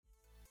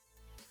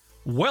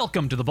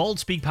Welcome to the Bold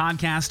Speak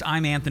Podcast.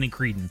 I'm Anthony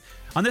Creedon.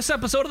 On this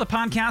episode of the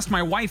podcast,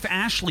 my wife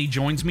Ashley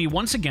joins me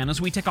once again as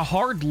we take a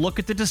hard look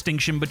at the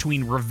distinction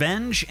between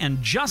revenge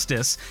and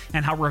justice,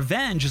 and how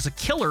revenge is a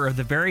killer of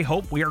the very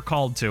hope we are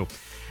called to.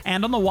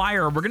 And on The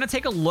Wire, we're going to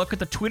take a look at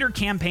the Twitter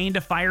campaign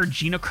to fire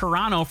Gina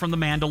Carano from The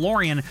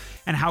Mandalorian,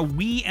 and how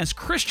we as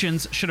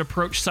Christians should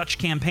approach such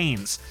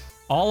campaigns.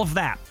 All of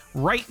that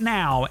right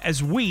now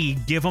as we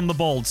give them the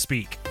Bold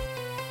Speak.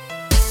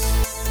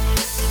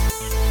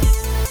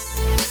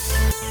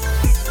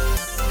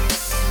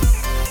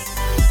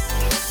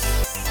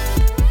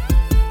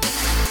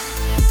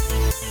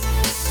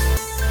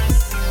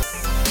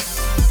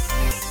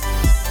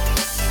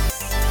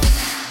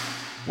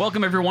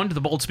 Welcome, everyone, to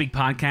the Bold Speak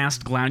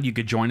Podcast. Glad you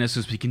could join us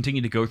as we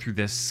continue to go through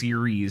this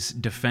series,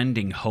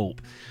 Defending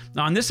Hope.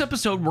 Now, on this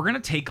episode, we're going to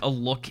take a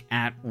look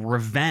at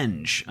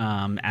revenge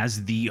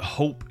as the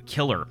hope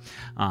killer,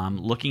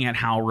 looking at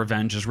how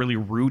revenge is really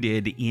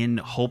rooted in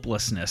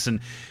hopelessness. And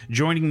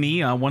joining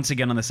me once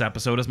again on this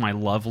episode is my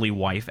lovely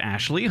wife,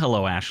 Ashley.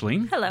 Hello, Ashley.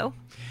 Hello.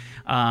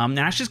 And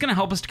Ashley's going to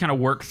help us to kind of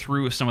work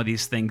through some of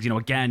these things. You know,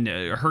 again,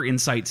 her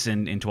insights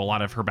into a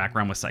lot of her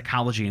background with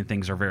psychology and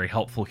things are very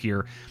helpful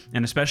here,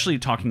 and especially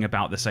talking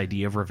about this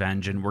idea of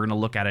revenge. And we're going to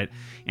look at it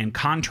in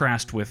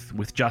contrast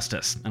with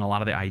justice and a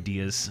lot of the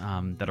ideas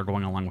that are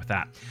going along with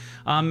that.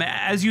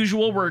 As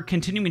usual, we're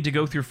continuing to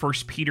go through 1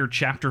 Peter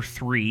chapter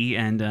 3,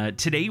 and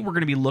today we're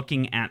going to be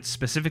looking at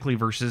specifically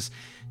verses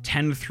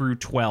 10 through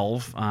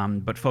 12,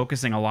 but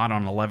focusing a lot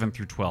on 11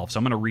 through 12. So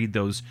I'm going to read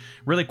those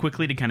really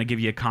quickly to kind of give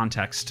you a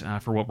context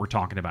for what we're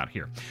talking about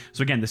here.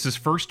 So again, this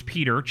is 1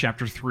 Peter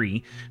chapter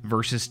 3,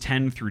 verses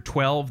 10 through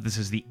 12. This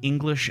is the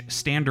English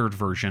Standard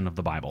Version of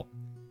the Bible.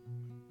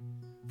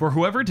 For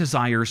whoever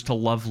desires to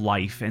love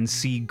life and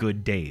see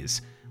good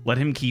days, let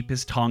him keep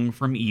his tongue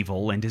from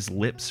evil and his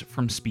lips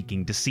from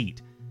speaking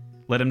deceit.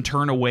 Let him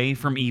turn away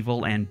from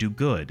evil and do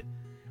good.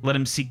 Let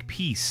him seek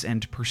peace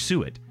and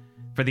pursue it.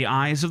 For the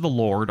eyes of the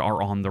Lord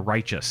are on the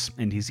righteous,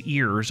 and his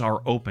ears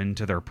are open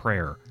to their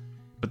prayer.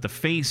 But the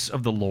face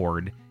of the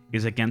Lord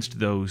is against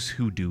those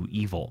who do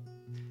evil.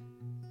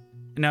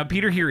 Now,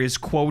 Peter here is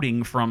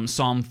quoting from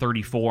Psalm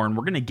 34, and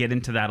we're going to get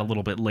into that a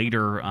little bit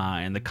later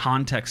in the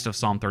context of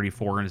Psalm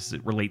 34 as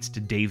it relates to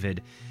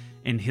David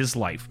in his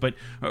life. But,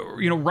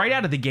 right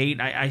out of the gate,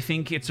 I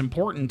think it's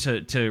important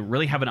to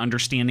really have an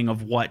understanding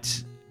of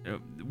what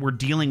we're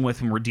dealing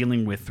with when we're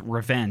dealing with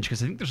revenge,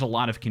 because I think there's a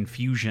lot of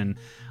confusion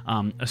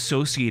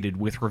associated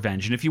with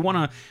revenge. And if you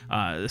want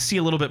to see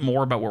a little bit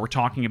more about what we're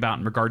talking about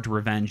in regard to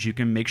revenge, you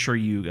can make sure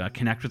you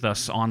connect with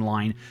us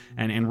online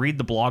and read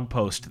the blog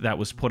post that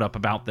was put up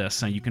about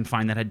this. You can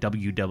find that at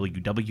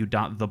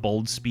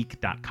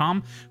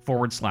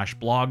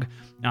www.theboldspeak.com/blog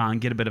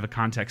and get a bit of a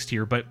context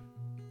here. But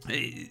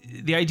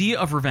the idea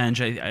of revenge,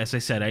 as I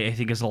said, I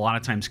think is a lot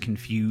of times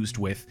confused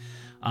with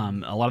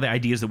a lot of the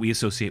ideas that we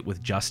associate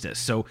with justice.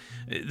 So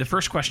the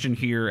first question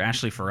here,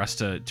 Ashley, for us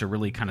to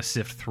really kind of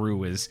sift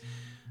through is,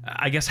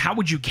 I guess, how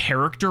would you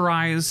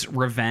characterize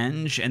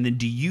revenge? And then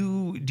do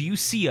you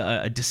see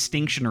a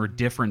distinction or a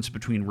difference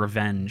between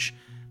revenge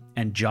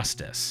and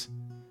justice?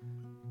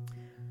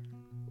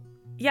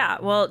 Yeah,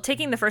 well,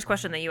 taking the first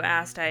question that you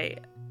asked, I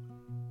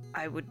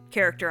would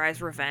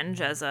characterize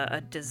revenge as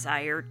a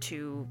desire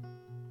to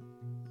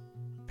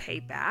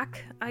pay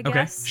back, I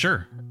guess. Okay,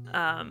 sure.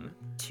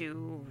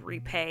 To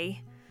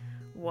repay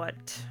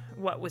what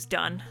was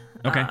done.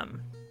 Okay.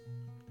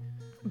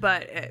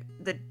 But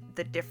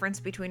the difference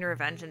between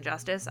revenge and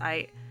justice,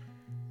 I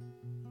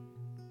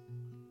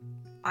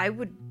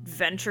would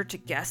venture to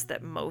guess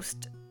that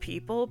most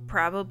people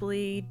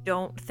probably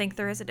don't think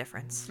there is a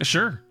difference.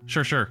 Sure.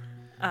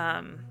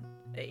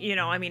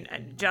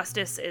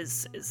 Justice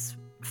is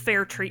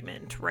fair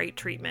treatment, right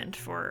treatment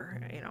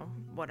for,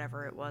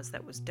 whatever it was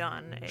that was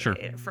done. Sure.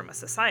 From a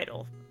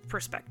societal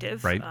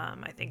perspective. Right.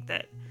 I think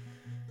that,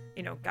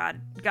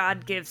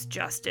 God gives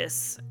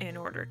justice in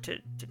order to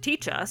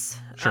teach us.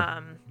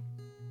 Sure.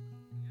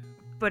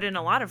 But in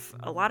a lot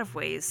of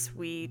ways,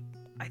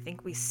 I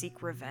think we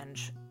seek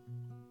revenge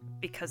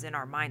because in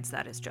our minds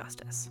that is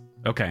justice.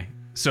 Okay.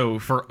 So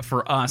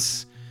for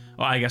us,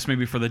 well, I guess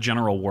maybe for the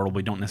general world,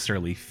 we don't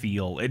necessarily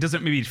it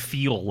doesn't maybe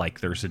feel like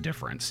there's a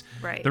difference.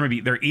 Right.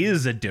 There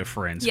is a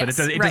difference, yes,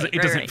 but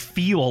it doesn't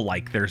feel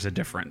like there's a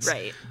difference.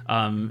 Right.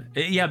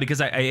 Yeah,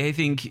 because I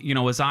think,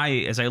 as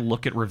I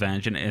look at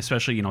revenge, and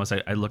especially, as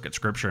I look at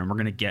scripture, and we're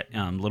going to get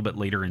a little bit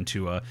later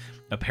into a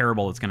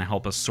parable that's going to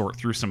help us sort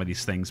through some of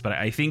these things. But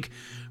I think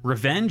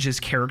revenge is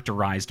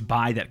characterized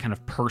by that kind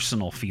of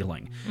personal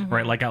feeling, mm-hmm.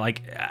 right?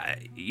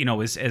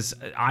 As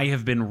I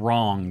have been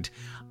wronged,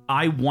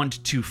 I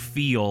want to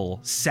feel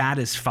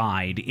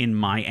satisfied in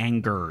my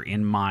anger,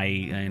 in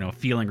my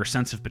feeling or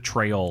sense of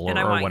betrayal, and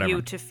or I want whatever.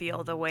 You to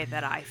feel the way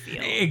that I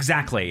feel.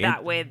 Exactly.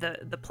 That way,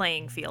 the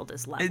playing field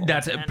is level.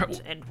 That's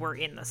and we're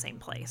in the same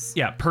place.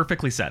 Yeah,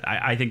 perfectly said.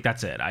 I think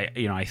that's it.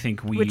 I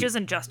think which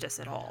isn't justice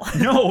at all.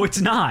 No, it's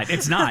not.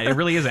 It's not. It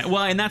really isn't.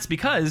 Well, and that's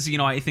because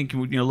I think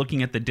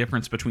looking at the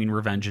difference between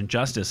revenge and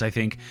justice, I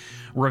think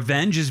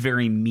revenge is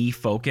very me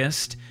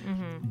focused.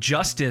 Mm-hmm.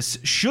 Justice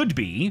should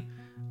be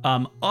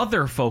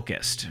other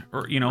focused,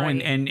 or,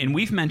 Right. and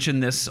we've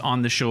mentioned this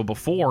on the show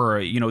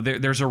before.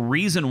 There's a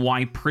reason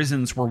why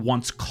prisons were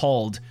once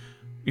called,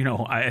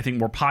 I think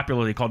more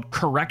popularly called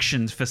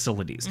corrections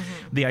facilities.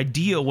 The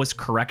idea was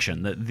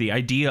correction. The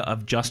idea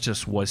of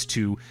justice was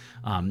to,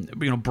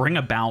 bring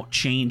about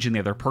change in the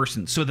other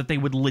person so that they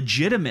would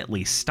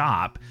legitimately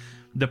stop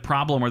the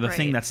problem or the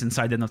thing Right. that's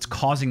inside them that's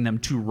causing them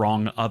to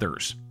wrong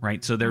others,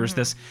 right? So there's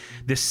this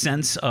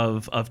sense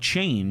of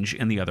change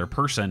in the other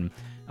person.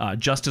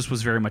 Justice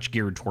was very much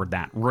geared toward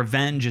that.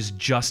 Revenge is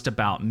just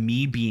about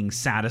me being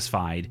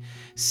satisfied,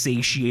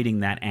 satiating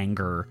that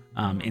anger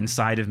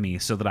inside of me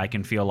so that I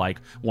can feel like,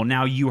 well,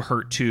 now you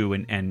hurt too,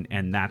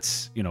 and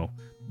that's,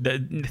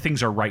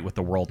 things are right with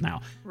the world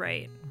now.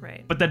 Right.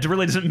 But that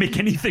really doesn't make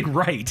anything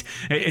right.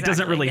 It doesn't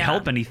Exactly, really yeah.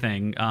 help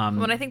anything.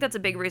 Well, and I think that's a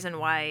big reason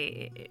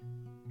why,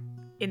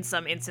 in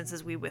some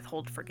instances, we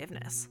withhold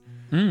forgiveness.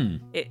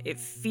 It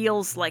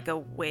feels like a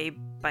way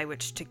by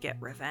which to get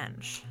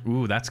revenge.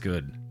 Ooh, that's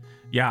good.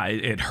 Yeah,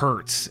 it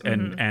hurts,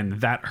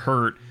 and that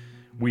hurt,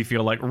 we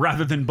feel like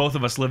rather than both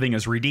of us living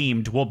as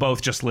redeemed, we'll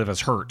both just live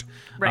as hurt.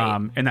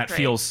 Right, And that right.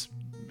 feels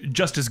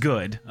just as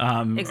good.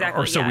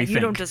 Exactly. Or so yeah. we You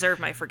think. don't deserve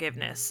my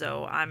forgiveness,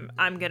 so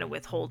I'm gonna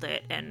withhold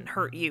it and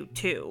hurt you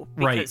too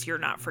because Right. you're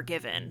not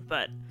forgiven.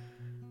 But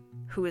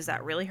who is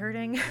that really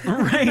hurting?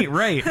 Right.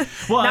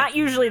 Well, Not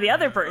usually the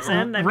other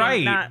person. I mean,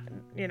 Right.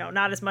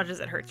 not as much as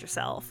it hurts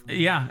yourself.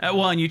 yeah.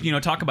 Well, and you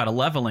talk about a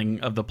leveling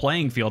of the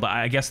playing field.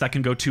 I guess that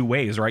can go two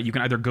ways, right? You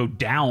can either go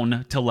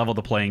down to level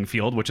the playing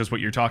field, which is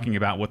what you're talking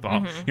about with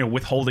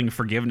withholding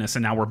forgiveness,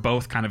 and now we're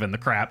both kind of in the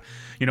crap,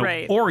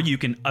 Right. Or you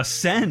can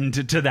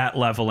ascend to that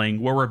leveling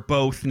where we're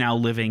both now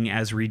living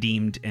as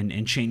redeemed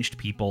and changed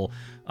people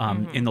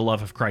in the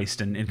love of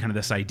Christ and kind of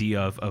this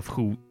idea of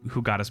who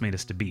God has made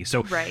us to be.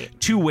 So Right.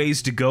 two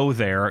ways to go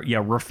there.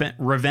 Yeah,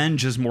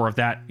 revenge is more of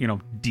that,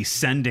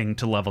 descending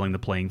to leveling the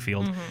playing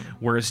field,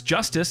 whereas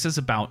justice is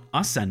about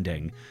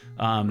ascending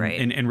Right.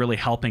 and really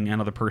helping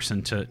another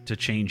person to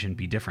change and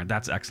be different.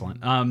 That's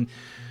excellent.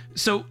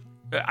 So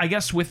I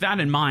guess with that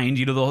in mind,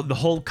 the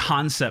whole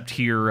concept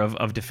here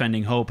of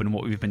defending hope and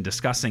what we've been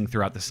discussing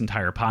throughout this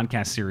entire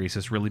podcast series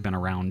has really been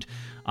around,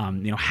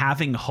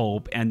 having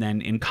hope, and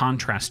then in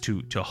contrast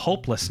to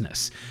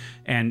hopelessness.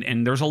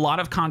 And there's a lot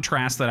of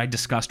contrast that I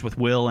discussed with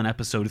Will in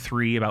episode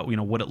 3 about,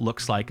 what it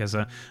looks like as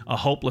a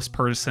hopeless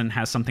person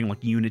has something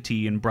like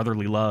unity and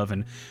brotherly love,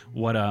 and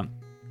what a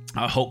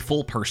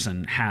hopeful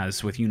person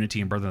has with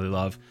unity and brotherly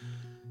love.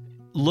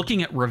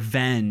 Looking at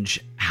revenge,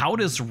 how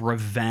does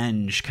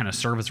revenge kind of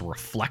serve as a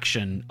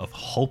reflection of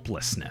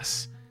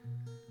hopelessness?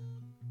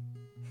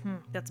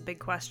 That's a big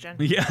question.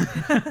 Yeah,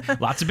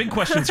 lots of big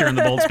questions here in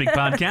the Bold Speak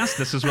podcast.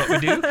 This is what we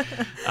do.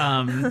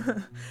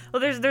 Well,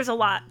 there's a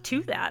lot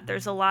to that.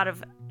 There's a lot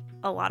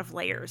of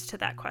layers to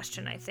that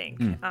question, I think.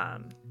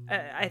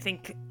 I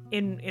think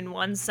in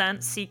one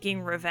sense,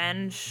 seeking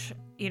revenge,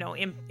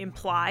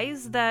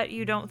 implies that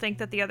you don't think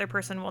that the other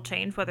person will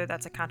change, whether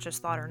that's a conscious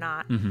thought or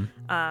not.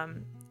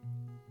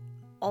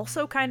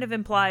 Also kind of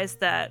implies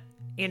that,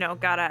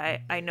 God,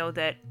 I know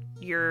that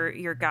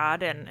you're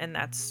God, and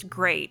that's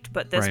great,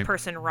 but this Right.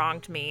 person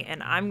wronged me,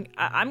 and I'm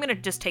gonna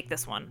just take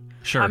this one.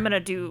 Sure. I'm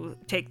gonna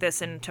take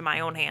this into my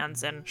own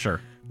hands, and Sure.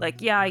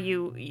 like, yeah,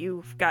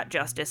 you've got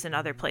justice in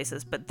other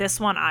places, but this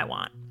one I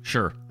want.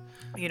 Sure.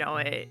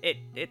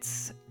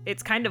 It's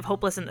kind of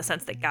hopeless in the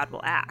sense that God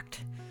will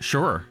act.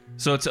 Sure.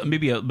 So it's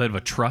maybe a bit of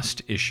a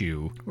trust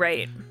issue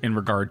Right. in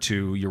regard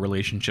to your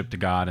relationship to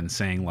God, and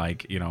saying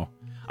like,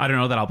 I don't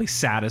know that I'll be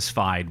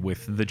satisfied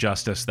with the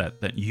justice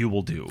that you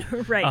will do.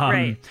 Right,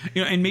 right.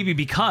 And maybe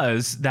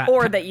because that,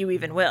 Or that you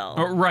even will.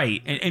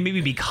 right, and maybe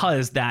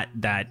because that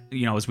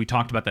as we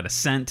talked about, that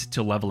ascent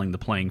to leveling the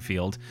playing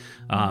field,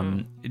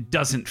 it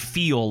doesn't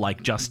feel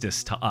like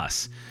justice to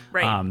us.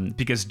 Right.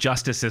 Because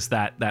justice is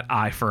that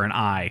eye for an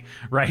eye,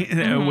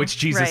 right? Which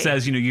Jesus Right.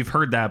 says, you've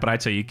heard that, but I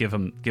tell you, give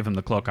him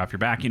the cloak off your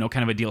back, kind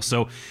of a deal.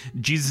 So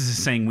Jesus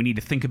is saying we need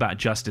to think about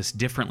justice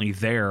differently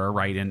there,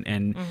 right?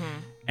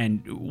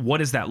 And what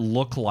does that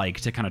look like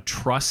to kind of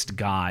trust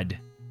God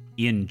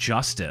in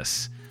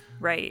justice?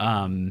 Right.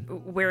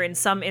 Where in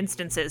some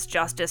instances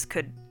justice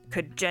could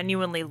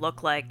genuinely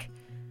look like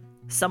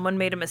someone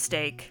made a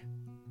mistake,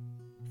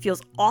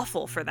 feels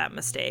awful for that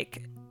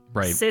mistake,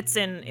 Right. sits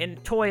in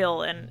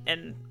toil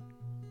and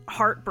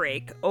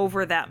heartbreak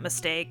over that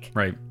mistake,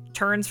 Right.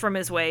 turns from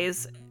his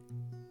ways,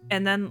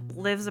 and then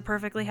lives a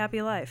perfectly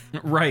happy life.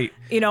 Right.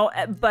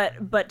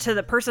 But to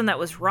the person that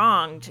was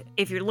wronged,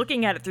 if you're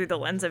looking at it through the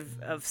lens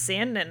of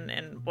sin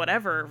and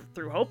whatever,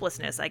 through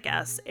hopelessness, I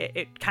guess,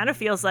 it kind of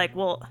feels like,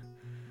 well,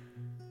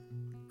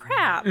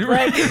 crap.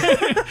 Like,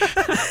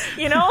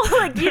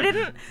 like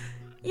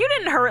you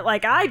didn't hurt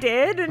like I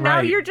did, and now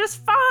Right. you're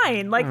just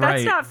fine. Like,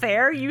 that's Right. not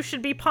fair. You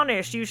should be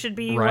punished. You should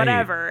be Right.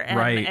 whatever. And,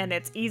 Right. and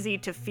it's easy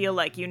to feel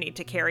like you need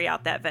to carry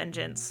out that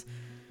vengeance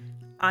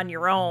on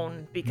your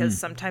own, because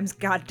sometimes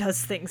God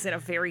does things in a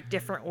very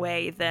different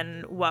way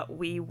than what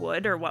we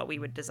would or what we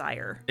would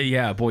desire.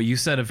 Yeah, boy, you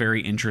said a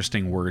very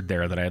interesting word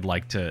there that I'd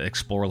like to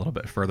explore a little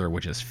bit further,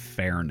 which is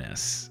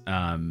fairness.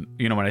 When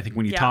I think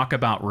when you talk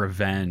about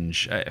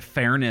revenge,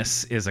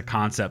 fairness is a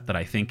concept that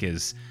I think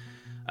is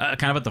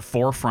kind of at the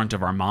forefront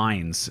of our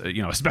minds,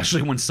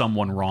 especially when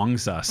someone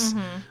wrongs us.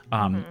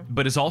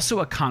 But is also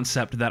a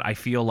concept that I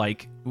feel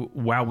like,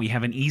 while we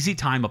have an easy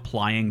time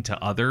applying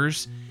to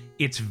others,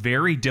 it's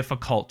very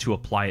difficult to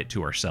apply it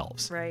to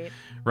ourselves. Right.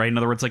 In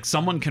other words, like,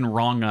 someone can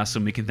wrong us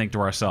and we can think to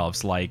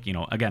ourselves, like,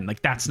 again,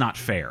 like, that's not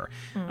fair.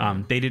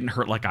 They didn't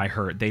hurt like I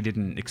hurt. They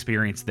didn't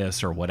experience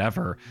this or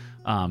whatever.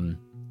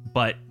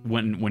 But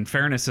when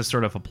fairness is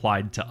sort of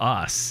applied to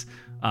us,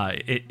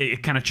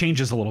 it kind of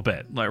changes a little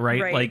bit,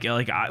 right?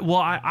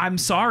 I'm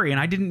sorry and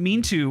I didn't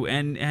mean to,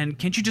 and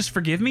can't you just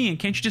forgive me, and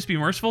can't you just be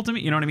merciful to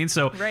me? You know what I mean?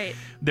 So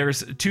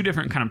there's two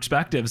different kind of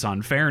perspectives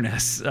on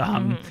fairness.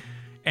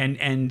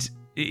 And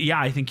yeah,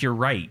 I think you're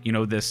right.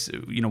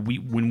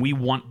 When we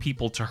want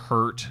people to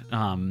hurt,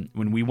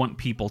 when we want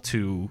people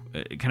to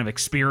kind of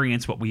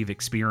experience what we've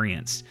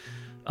experienced,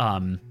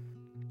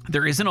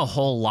 there isn't a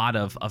whole lot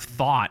of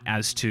thought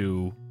as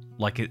to,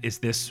 like, is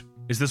this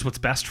what's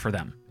best for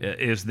them?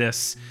 Is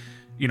this,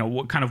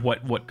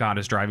 what God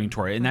is driving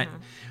toward? And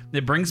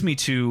that brings me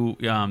to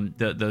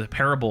the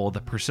parable of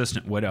the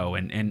persistent widow.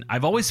 And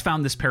I've always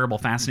found this parable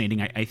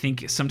fascinating. I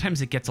think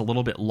sometimes it gets a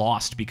little bit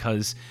lost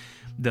because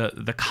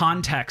the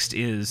context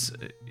is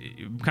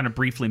kind of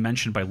briefly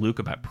mentioned by Luke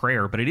about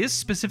prayer, but it is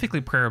specifically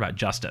prayer about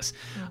justice.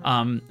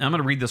 I'm going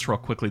to read this real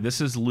quickly.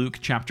 This is Luke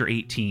chapter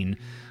 18,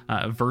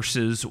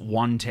 verses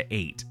 1 to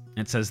 8.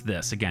 It says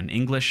this, again,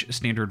 English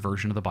Standard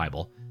Version of the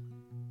Bible.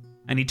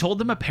 And he told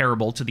them a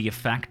parable to the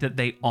effect that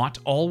they ought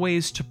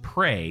always to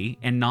pray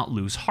and not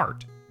lose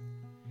heart.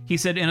 He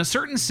said, in a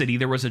certain city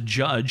there was a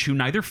judge who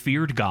neither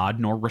feared God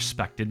nor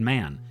respected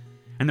man.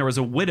 And there was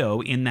a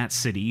widow in that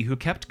city who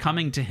kept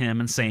coming to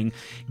him and saying,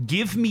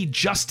 give me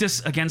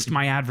justice against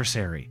my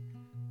adversary.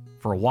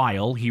 For a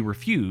while he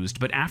refused,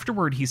 but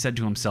afterward he said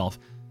to himself,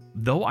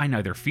 though I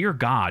neither fear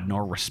God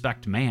nor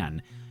respect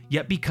man,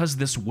 yet because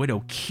this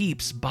widow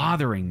keeps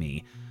bothering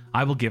me,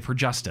 I will give her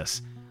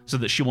justice, so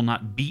that she will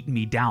not beat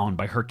me down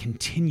by her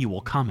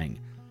continual coming.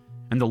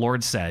 And the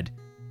Lord said,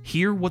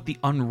 hear what the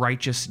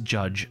unrighteous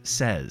judge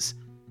says.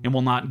 And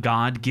will not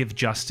God give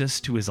justice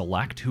to his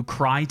elect, who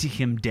cry to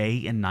him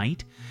day and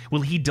night?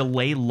 Will he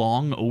delay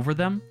long over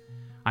them?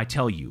 I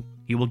tell you,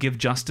 he will give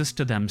justice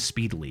to them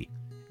speedily.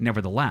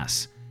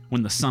 Nevertheless,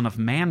 when the Son of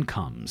Man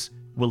comes,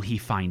 will he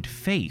find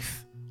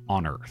faith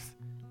on earth?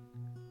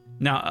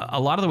 Now, a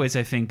lot of the ways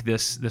I think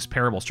this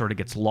parable sort of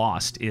gets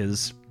lost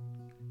is,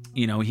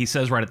 he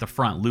says right at the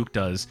front, Luke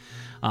does,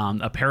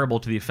 a parable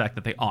to the effect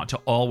that they ought to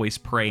always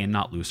pray and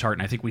not lose heart.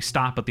 And I think we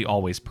stop at the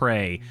always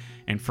pray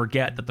and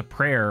forget that the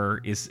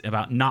prayer is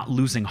about not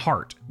losing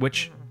heart,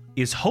 which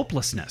is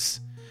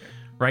hopelessness,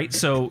 right?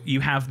 So you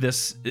have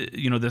this,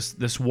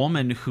 this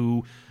woman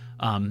who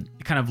kind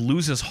of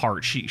loses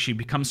heart. She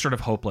becomes sort of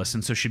hopeless,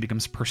 and so she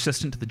becomes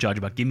persistent to the judge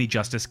about, give me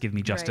justice, give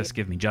me justice, Right.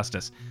 give me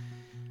justice.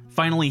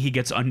 Finally, he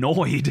gets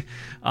annoyed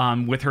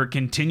with her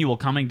continual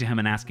coming to him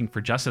and asking for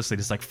justice.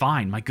 He's like,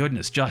 fine, my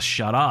goodness, just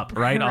shut up,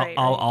 right? Right,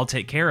 I'll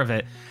take care of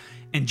it.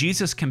 And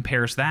Jesus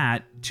compares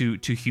that to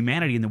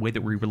humanity in the way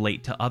that we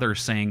relate to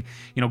others, saying,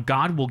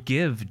 God will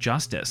give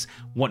justice.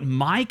 What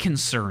my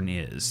concern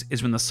is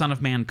when the Son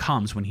of Man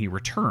comes, when he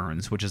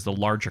returns, which is the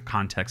larger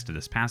context of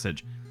this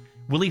passage,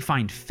 will he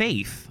find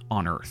faith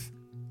on earth?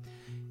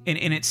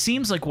 And it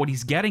seems like what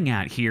he's getting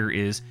at here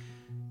is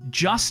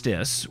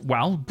justice,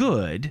 while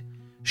good,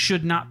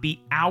 should not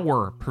be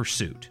our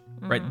pursuit,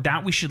 right?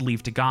 That we should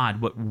leave to God.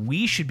 What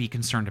we should be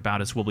concerned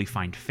about is, will we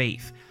find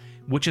faith,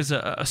 which is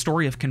a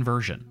story of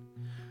conversion,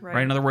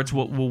 right? In other words,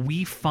 will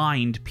we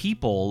find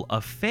people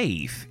of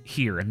faith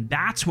here? And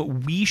that's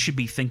what we should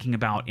be thinking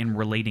about in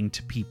relating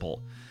to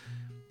people.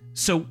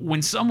 So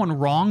when someone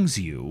wrongs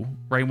you,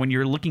 right, when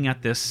you're looking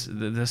at the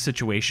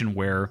situation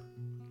where,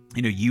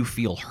 you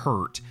feel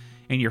hurt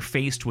and you're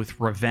faced with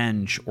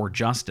revenge or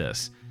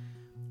justice,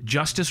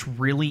 justice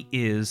really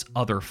is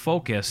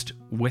other-focused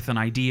with an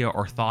idea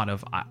or thought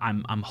of,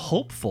 I'm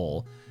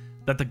hopeful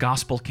that the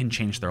gospel can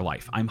change their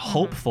life. I'm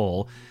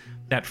hopeful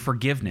that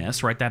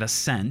forgiveness, right, that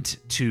assent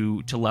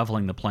to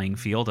leveling the playing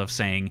field of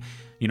saying,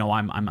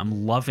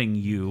 I'm loving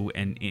you,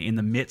 and in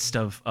the midst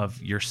of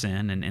your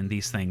sin and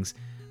these things,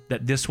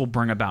 that this will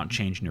bring about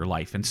change in your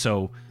life. And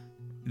so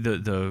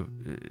the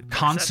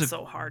concept. That's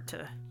so hard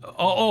to.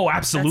 Oh,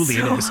 absolutely,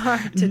 That's so it is.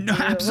 hard to do.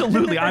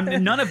 Absolutely,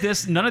 none of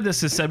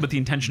this is said with the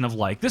intention of,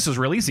 like, this is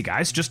real easy,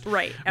 guys. Just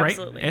Right,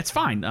 absolutely. It's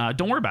fine.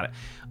 Don't worry about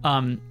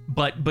it.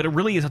 But it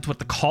really is. That's what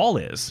the call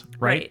is,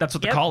 right? That's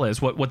what the call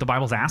is. What the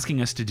Bible's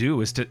asking us to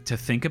do is to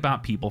think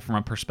about people from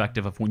a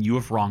perspective of, when you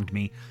have wronged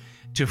me,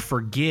 to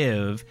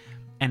forgive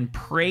and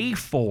pray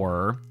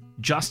for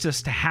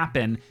justice to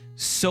happen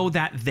so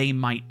that they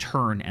might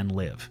turn and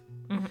live.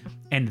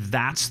 And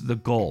that's the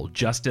goal.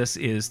 Justice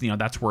is,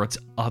 that's where it's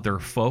other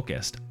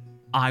focused.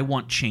 I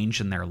want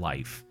change in their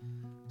life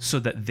so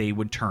that they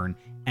would turn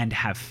and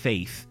have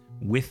faith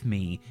with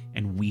me,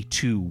 and we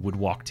too would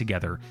walk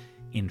together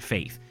in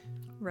faith.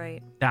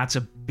 Right. That's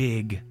a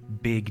big,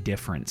 big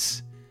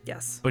difference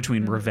Yes.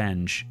 between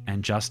revenge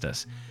and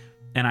justice.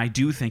 And I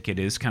do think it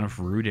is kind of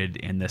rooted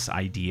in this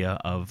idea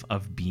of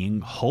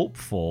being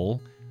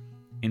hopeful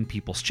in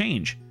people's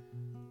change.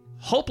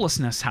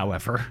 Hopelessness,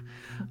 however,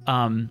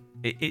 when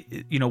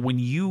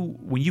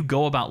you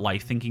go about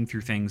life thinking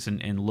through things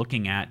and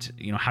looking at,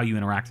 how you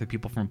interact with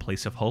people from a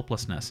place of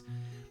hopelessness,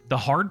 the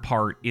hard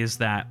part is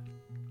that,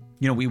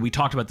 we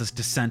talked about this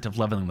descent of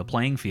leveling the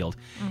playing field.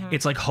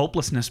 It's like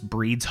hopelessness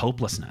breeds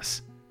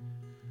hopelessness.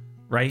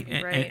 Right?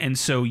 Right. And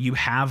so you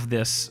have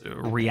this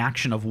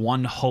reaction of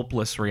one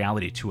hopeless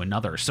reality to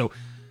another. So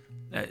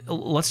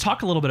let's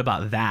talk a little bit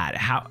about that.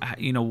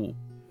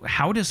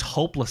 How does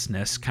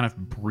hopelessness kind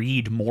of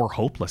breed more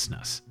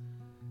hopelessness?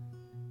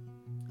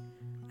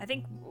 I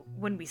think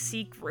when we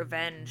seek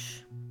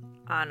revenge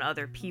on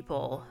other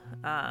people,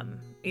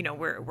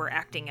 we're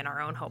acting in our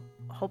own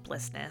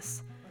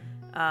hopelessness.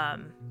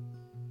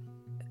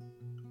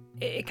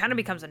 It kind of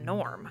becomes a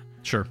norm.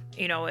 Sure.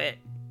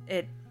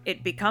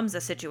 It becomes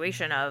a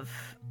situation of,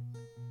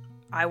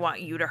 I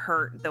want you to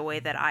hurt the way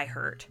that I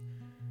hurt.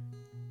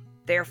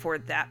 Therefore,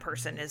 that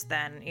person is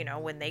then,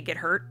 when they get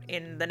hurt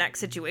in the next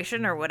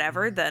situation or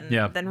whatever,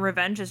 then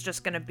revenge is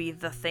just going to be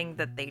the thing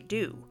that they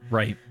do.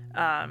 Right.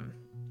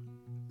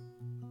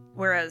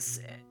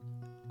 Whereas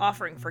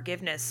offering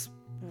forgiveness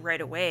right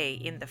away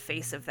in the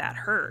face of that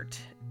hurt,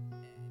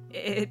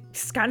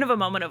 it's kind of a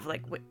moment of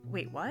like,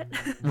 wait, what?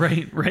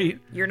 Right.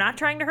 You're not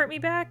trying to hurt me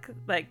back?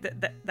 Like,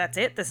 that's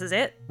it? This is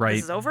it? Right.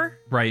 This is over?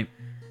 Right.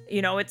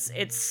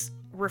 It's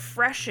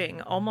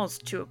refreshing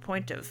almost to a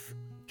point of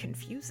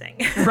confusing.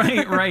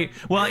 Right.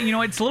 Well,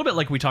 it's a little bit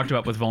like we talked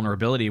about with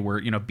vulnerability, where,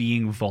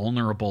 being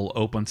vulnerable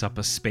opens up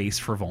a space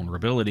for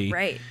vulnerability.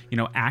 Right.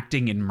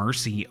 Acting in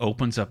mercy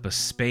opens up a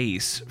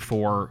space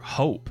for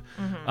hope.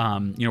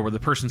 Where the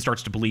person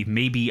starts to believe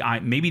maybe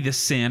this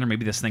sin or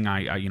maybe this thing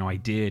I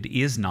did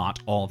is not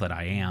all that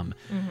I am.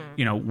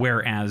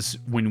 Whereas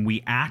when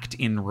we act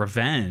in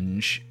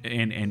revenge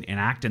and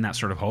act in that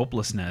sort of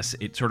hopelessness,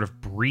 it sort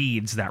of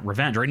breeds that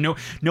revenge, right? No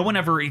one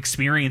ever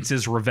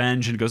experiences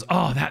revenge and goes,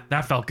 oh,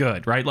 that felt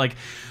good, right? Like,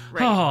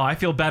 right. Oh, I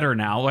feel better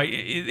now. Like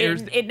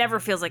it never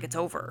feels like it's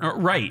over.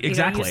 Right,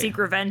 exactly. You seek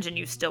revenge and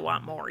you still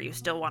want more. You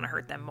still want to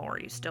hurt them more.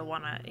 You still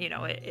want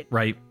to,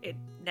 right. It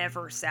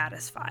never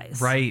satisfies.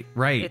 Right.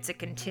 It's a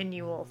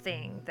continual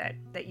thing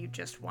that you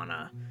just want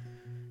to,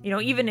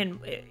 even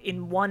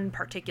in one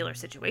particular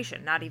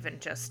situation, not even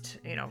just,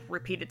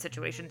 repeated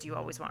situations, you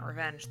always want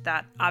revenge.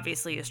 That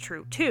obviously is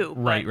true too.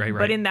 Right.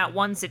 But in that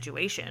one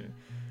situation,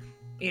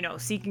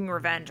 seeking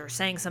revenge or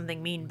saying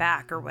something mean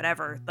back or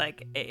whatever,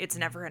 like, it's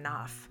never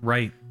enough.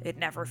 Right. It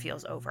never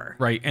feels over.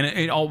 Right. And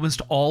it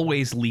almost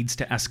always leads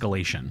to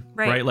escalation.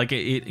 Right. Like,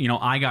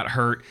 I got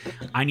hurt.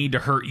 I need to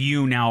hurt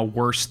you now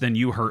worse than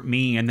you hurt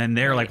me. And then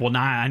they're like, well, nah,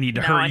 I need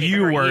to hurt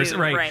you worse.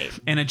 Right.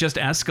 And it just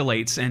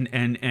escalates.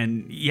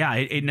 And yeah,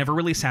 it never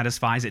really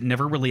satisfies. It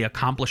never really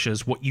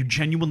accomplishes what you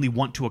genuinely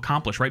want to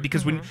accomplish. Right.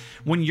 Because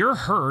when you're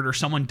hurt or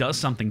someone does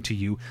something to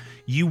you,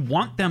 you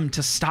want them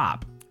to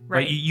stop.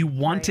 Right. You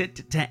want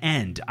it to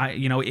end.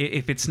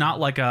 If it's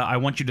not like I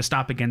want you to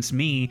stop against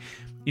me,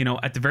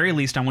 at the very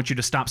least, I want you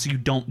to stop so you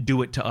don't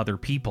do it to other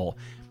people.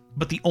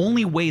 But the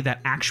only way that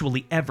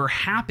actually ever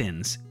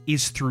happens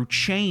is through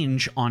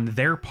change on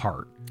their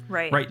part.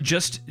 Right.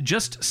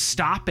 Just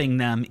stopping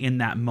them in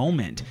that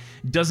moment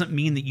doesn't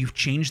mean that you've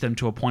changed them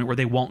to a point where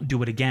they won't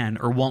do it again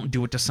or won't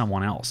do it to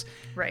someone else.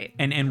 Right.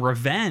 And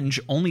revenge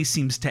only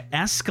seems to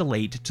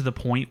escalate to the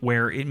point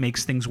where it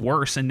makes things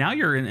worse. And now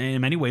you're in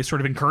many ways sort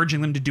of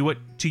encouraging them to do it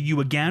to you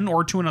again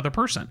or to another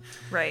person.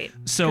 Right.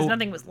 So because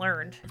nothing was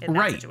learned in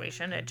that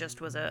situation. It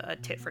just was a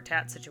tit for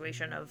tat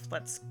situation of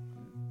let's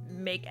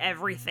make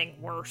everything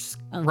worse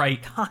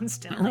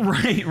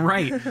constantly.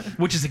 Right.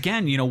 Which is,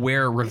 again,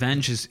 where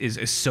revenge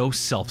is so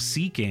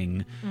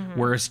self-seeking,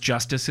 whereas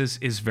justice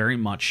is very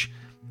much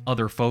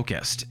other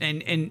focused.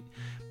 And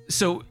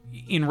so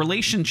in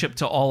relationship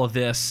to all of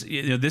this,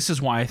 this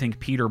is why I think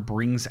Peter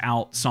brings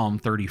out Psalm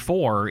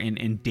 34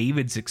 and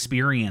David's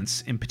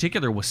experience in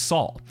particular with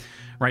Saul.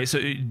 Right, so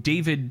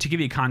David, to give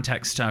you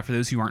context for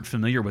those who aren't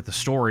familiar with the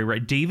story,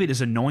 right, David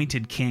is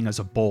anointed king as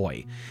a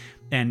boy.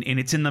 And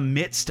it's in the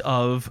midst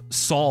of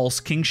Saul's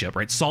kingship,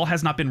 right? Saul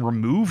has not been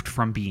removed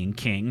from being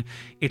king.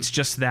 It's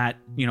just that,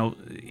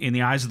 in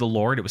the eyes of the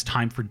Lord, it was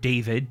time for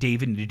David.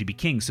 David needed to be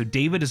king. So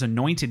David is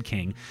anointed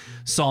king.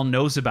 Saul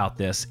knows about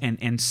this,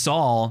 and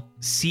Saul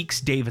seeks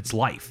David's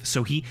life.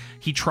 So he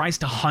tries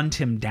to hunt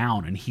him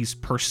down, and he's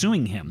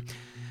pursuing him.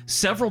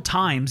 Several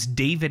times,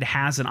 David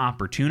has an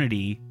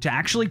opportunity to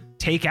actually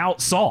take out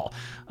Saul,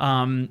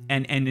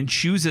 and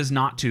chooses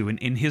not to. And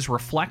in his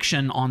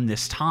reflection on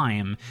this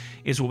time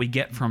is what we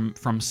get from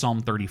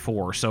Psalm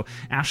 34. So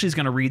Ashley's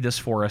going to read this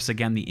for us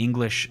again, the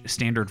English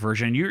Standard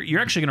Version. You're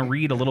actually going to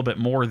read a little bit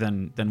more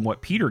than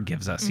what Peter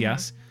gives us.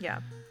 Yes.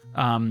 Yeah.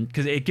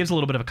 Because it gives a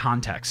little bit of a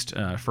context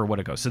for what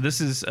it goes. So this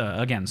is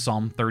again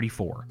Psalm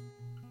 34.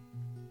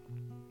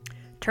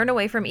 Turn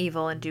away from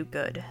evil and do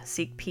good.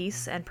 Seek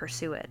peace and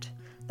pursue it.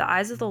 The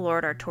eyes of the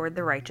Lord are toward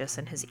the righteous,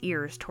 and his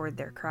ears toward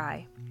their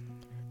cry.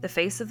 The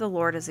face of the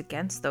Lord is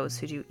against those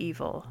who do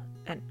evil,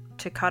 and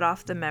to cut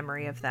off the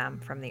memory of them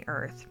from the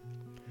earth.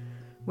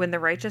 When the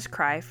righteous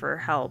cry for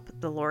help,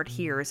 the Lord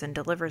hears and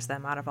delivers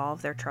them out of all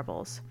of their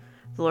troubles.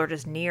 The Lord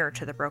is near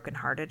to the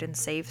brokenhearted and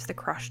saves the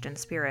crushed in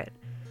spirit.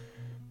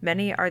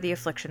 Many are the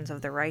afflictions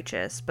of the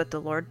righteous, but the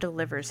Lord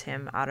delivers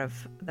him out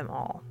of them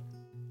all.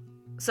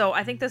 So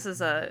I think this is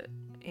a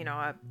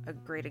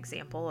great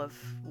example of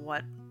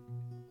what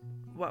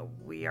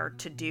we are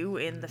to do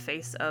in the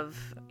face of,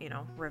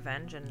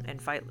 revenge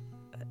and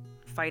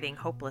fighting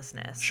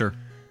hopelessness. Sure.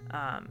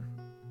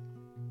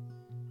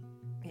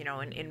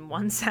 In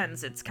one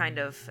sense, it's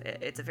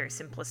it's a very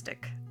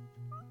simplistic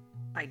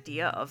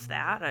idea of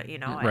that,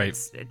 right.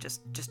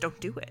 Just don't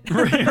do it.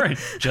 right.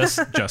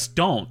 Just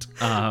don't.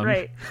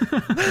 Right.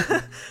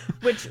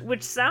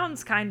 which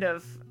sounds kind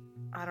of,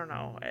 I don't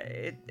know.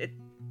 It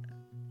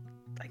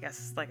I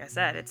guess, like I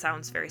said, it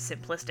sounds very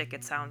simplistic.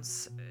 It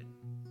sounds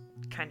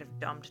kind of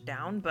dumbed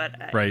down, but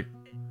right.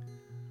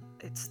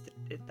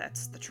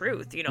 That's the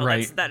truth.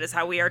 Right. That is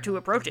how we are to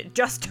approach it.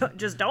 Just don't.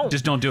 Just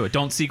don't do it.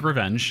 Don't seek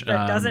revenge.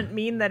 That doesn't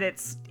mean that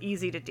it's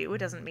easy to do. It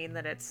doesn't mean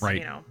that it's,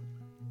 right.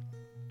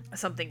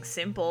 Something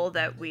simple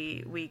that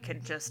we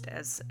can just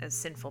as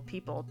sinful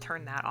people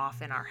turn that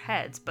off in our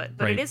heads. But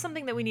right. It is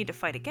something that we need to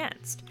fight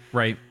against.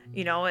 Right.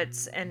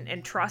 It's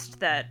and trust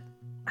that.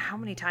 How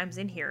many times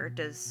in here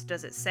does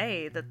it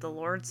say that the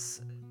Lord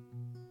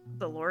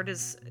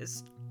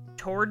is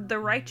toward the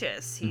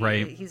righteous?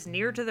 Right. He's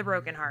near to the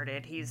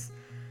brokenhearted. He's,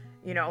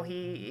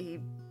 he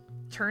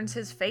turns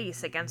his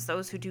face against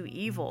those who do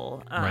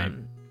evil. Right.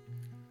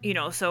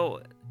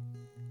 So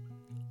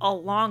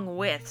along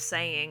with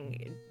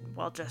saying,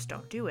 well, just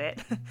don't do it,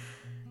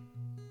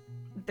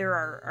 there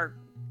are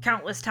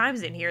countless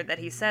times in here that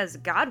he says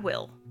God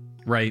will.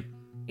 Right.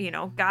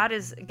 God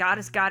has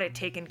got it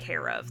taken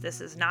care of.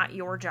 This is not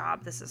your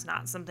job. This is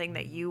not something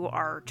that you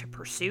are to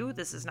pursue.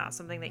 This is not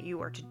something that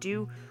you are to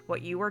do.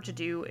 What you are to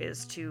do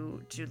is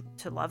to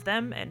love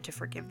them and to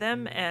forgive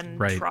them and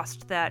right.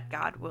 trust that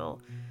God will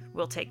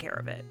take care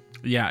of it.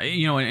 Yeah,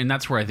 and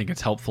that's where I think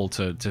it's helpful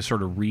to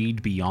sort of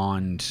read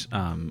beyond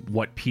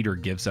what Peter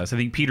gives us. I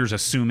think Peter's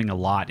assuming a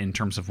lot in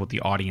terms of what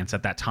the audience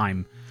at that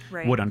time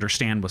right. would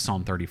understand with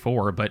Psalm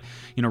 34, but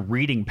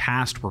reading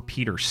past where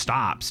Peter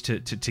stops to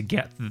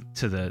get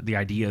to the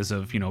ideas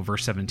of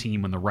verse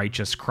 17, when the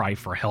righteous cry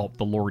for help,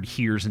 the Lord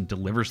hears and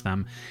delivers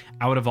them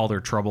out of all their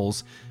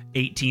troubles.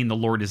 18, the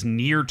Lord is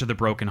near to the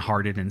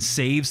brokenhearted and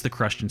saves the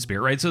crushed in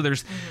spirit, right? So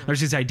there's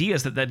these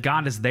ideas that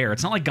God is there.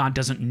 It's not like God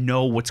doesn't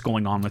know what's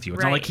going on with you.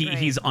 It's right, not like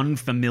he's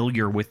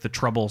unfamiliar with the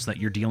troubles that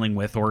you're dealing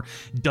with or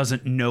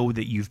doesn't know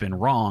that you've been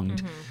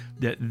wronged.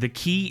 The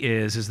key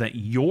is that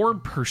your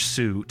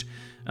pursuit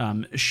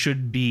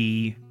should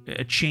be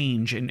a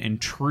change and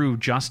true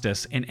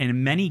justice. And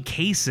in many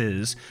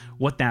cases,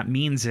 what that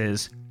means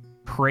is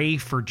pray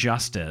for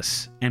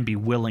justice and be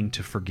willing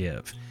to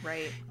forgive.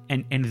 Right.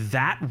 And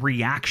that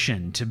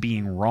reaction to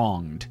being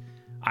wronged,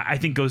 I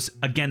think, goes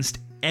against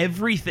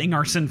everything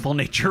our sinful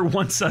nature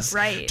wants us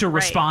to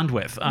respond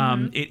with.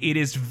 It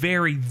is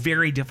very,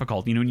 very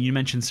difficult. You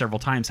mentioned several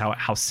times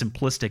how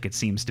simplistic it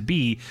seems to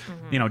be.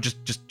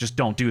 Just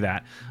don't do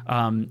that.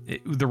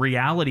 The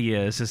reality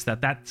is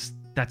that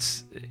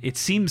it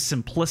seems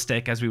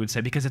simplistic, as we would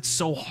say, because it's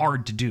so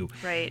hard to do.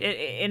 Right.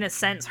 It in a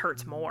sense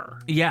hurts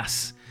more.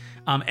 Yes.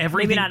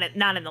 Everything, maybe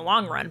not in the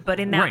long run, but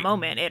in that right.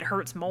 moment, it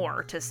hurts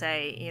more to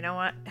say, you know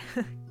what,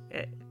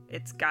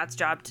 it's God's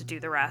job to do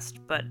the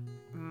rest, but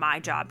my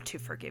job to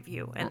forgive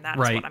you, and that's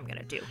right. what I'm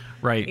gonna do.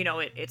 Right.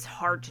 It's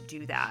hard to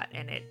do that,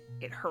 and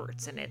it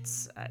hurts, and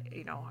it's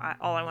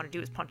all I want to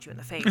do is punch you in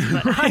the face,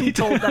 but right. I'm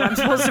told that I'm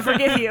supposed to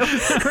forgive you.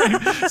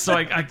 Right. So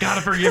I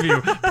gotta forgive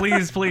you,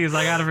 please,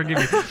 I gotta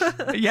forgive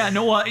you. Yeah,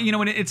 no,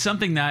 and it's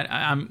something that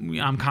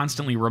I'm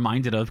constantly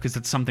reminded of, because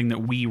it's something that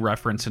we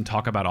reference and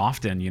talk about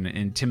often.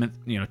 In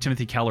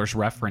Timothy Keller's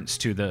reference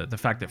to the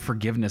fact that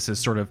forgiveness is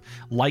sort of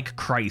like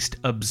Christ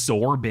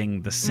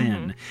absorbing the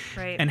sin,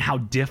 right. and how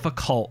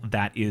difficult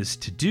that is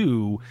to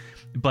do,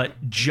 but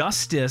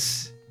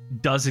justice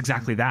does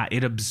exactly that.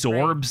 It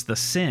absorbs the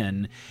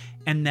sin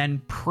and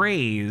then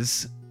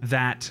prays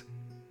that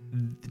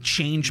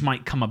change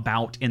might come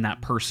about in that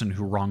person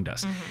who wronged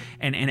us.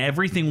 And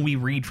everything we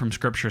read from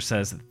Scripture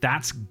says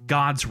that's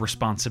God's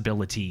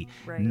responsibility,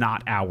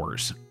 not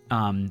ours.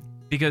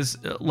 Because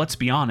let's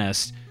be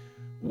honest,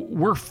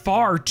 we're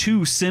far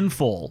too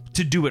sinful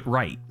to do it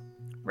right.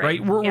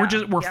 Right?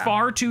 We're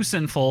far too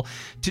sinful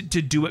to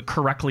do it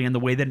correctly in the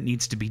way that it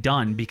needs to be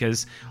done,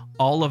 because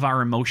all of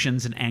our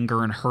emotions and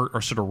anger and hurt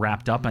are sort of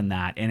wrapped up in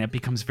that, and it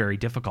becomes very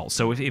difficult.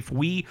 So if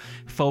we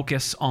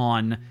focus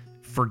on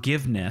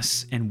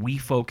forgiveness and we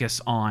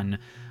focus on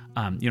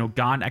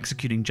God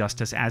executing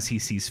justice as he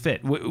sees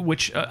fit,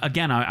 which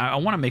again, I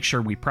want to make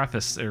sure we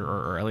preface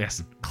or at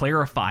least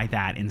clarify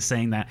that in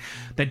saying that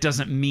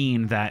doesn't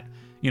mean that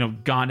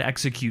God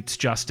executes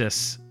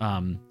justice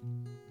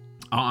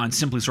on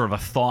simply sort of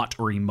a thought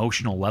or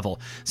emotional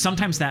level.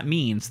 Sometimes that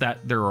means that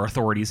there are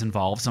authorities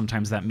involved.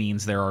 Sometimes that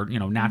means there are,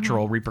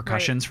 natural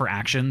repercussions for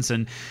actions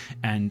and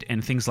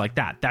things like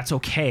that. That's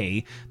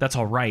okay. That's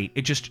all right.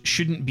 It just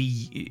shouldn't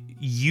be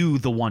you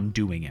the one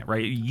doing it,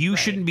 right? You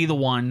shouldn't be the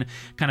one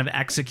kind of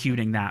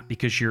executing that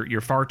because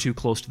you're far too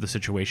close to the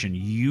situation.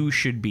 You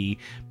should be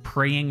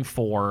praying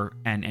for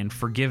and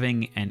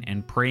forgiving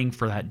and praying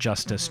for that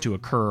justice to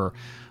occur.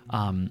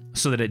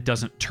 So that it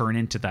doesn't turn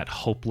into that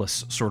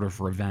hopeless sort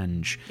of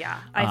revenge. Yeah,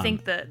 I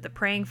think the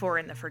praying for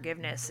and the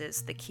forgiveness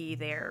is the key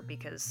there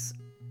because,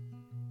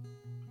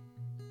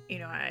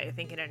 I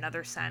think in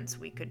another sense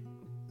we could,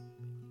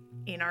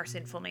 in our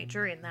sinful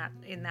nature, in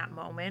that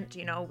moment,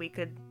 we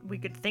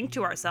could think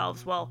to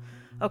ourselves, well,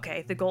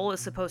 okay, the goal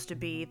is supposed to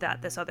be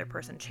that this other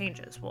person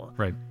changes. Well,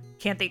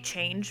 can't they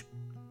change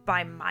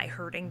by my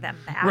hurting them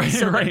back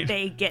that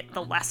they get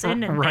the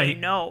lesson and they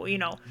know,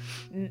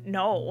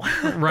 no,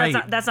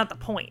 that's not the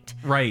point.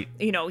 Right.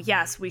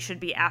 Yes, we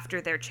should be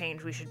after their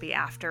change. We should be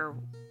after,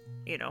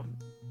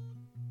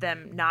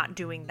 them not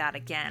doing that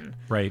again.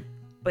 Right.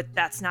 But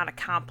that's not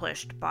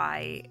accomplished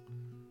by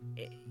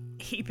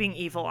heaping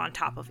evil on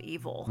top of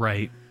evil.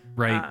 Right.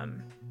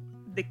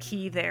 The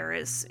key there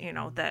is,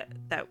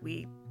 that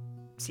we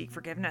seek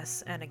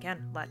forgiveness and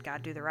again let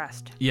God do the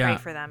rest. Pray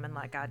for them and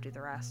let God do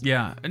the rest.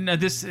 Now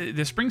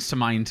this brings to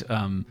mind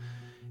an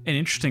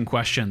interesting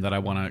question that I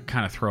want to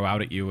kind of throw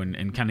out at you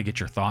and kind of get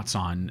your thoughts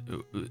on.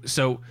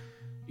 So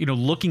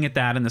looking at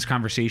that in this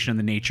conversation,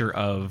 the nature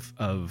of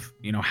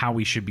how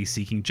we should be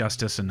seeking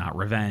justice and not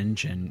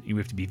revenge, and we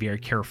have to be very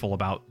careful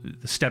about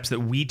the steps that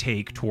we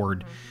take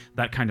toward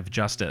that kind of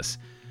justice.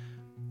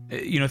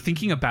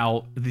 Thinking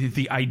about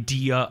the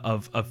idea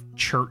of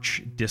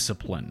church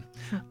discipline,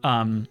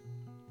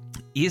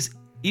 is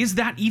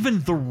that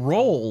even the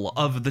role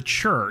of the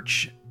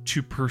church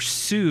to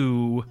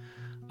pursue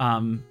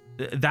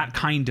that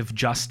kind of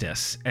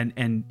justice,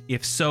 and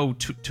if so,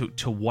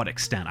 to what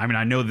extent? I mean,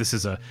 I know this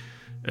is a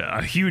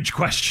huge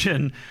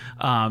question,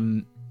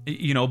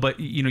 but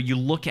you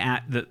look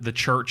at the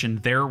church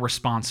and their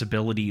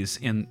responsibilities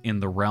in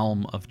the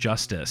realm of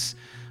justice.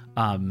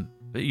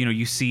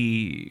 You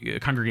see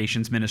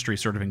congregations, ministry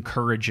sort of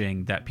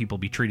encouraging that people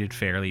be treated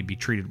fairly, be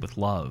treated with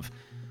love.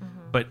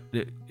 But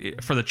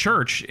for the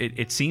church,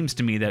 it seems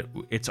to me that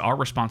it's our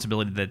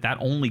responsibility that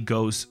only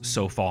goes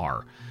so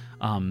far,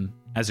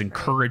 as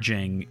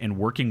encouraging and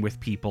working with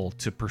people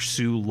to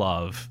pursue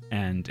love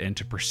and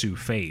to pursue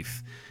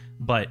faith.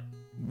 But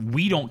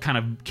we don't kind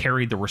of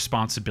carry the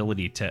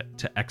responsibility to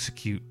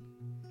execute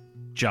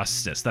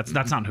justice. That's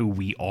not who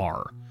we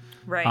are.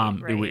 Right.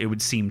 It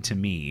would seem to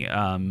me.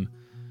 I mean,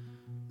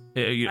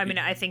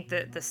 I think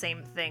that the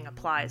same thing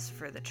applies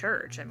for the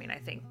church. I mean, I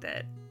think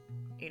that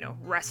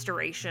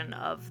restoration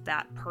of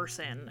that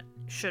person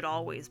should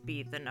always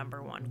be the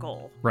number one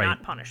goal,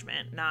 not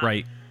punishment, not,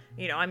 I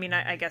mean,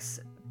 I guess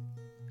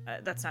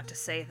that's not to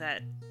say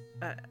that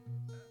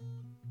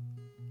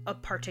a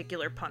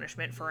particular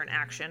punishment for an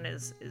action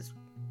is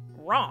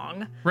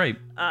wrong. Right.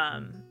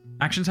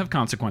 Actions have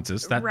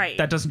consequences.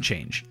 That doesn't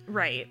change.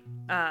 Right.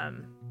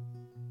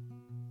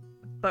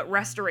 But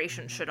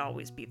restoration should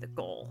always be the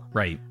goal.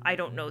 Right. I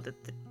don't know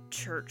that the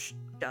church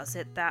does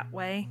it that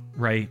way.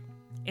 Right.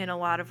 In a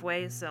lot of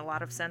ways, a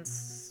lot of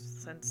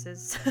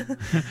senses.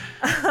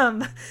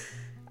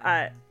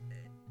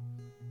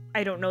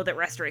 I don't know that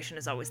restoration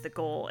is always the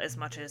goal as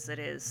much as it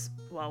is,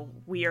 well,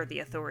 we are the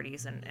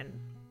authorities and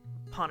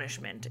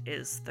punishment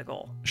is the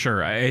goal.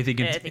 Sure. I think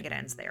it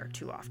ends there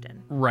too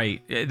often.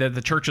 Right.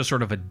 The church has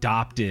sort of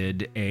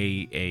adopted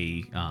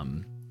a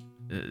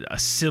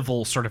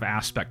civil sort of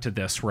aspect to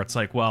this where it's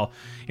like, well,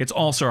 it's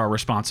also our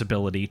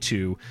responsibility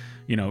to,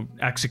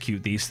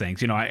 execute these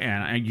things.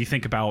 And you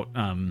think about,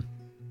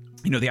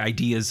 the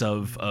ideas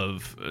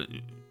of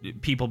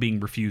people being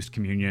refused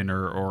communion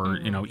or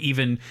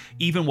even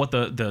what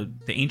the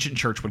ancient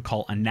church would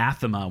call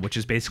anathema, which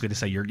is basically to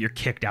say you're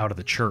kicked out of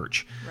the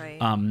church.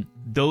 Right.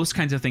 Those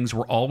kinds of things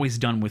were always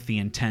done with the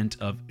intent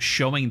of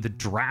showing the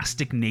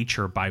drastic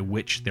nature by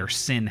which their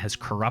sin has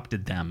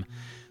corrupted them,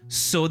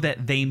 so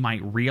that they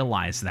might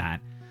realize that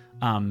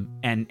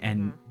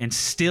and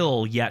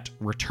still yet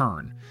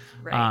return.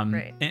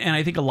 Right. And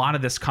I think a lot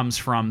of this comes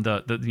from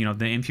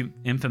the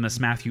infamous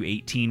Matthew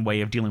 18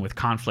 way of dealing with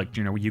conflict.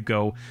 Where you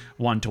go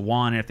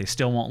one-to-one, and if they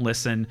still won't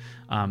listen,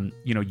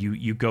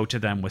 you go to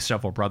them with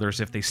several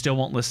brothers. If they still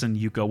won't listen,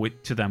 you go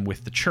to them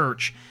with the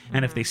church.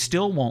 And if they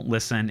still won't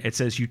listen, it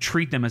says you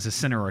treat them as a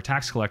sinner or a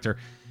tax collector,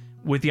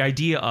 with the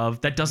idea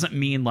of that doesn't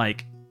mean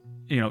like,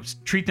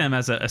 treat them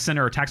as a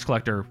sinner or tax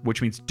collector,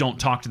 which means don't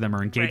talk to them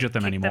or engage with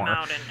them anymore. Kick them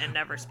out and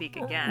never speak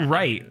again.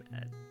 Right.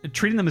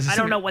 Treating them as I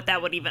don't know what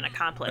that would even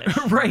accomplish.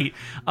 Right.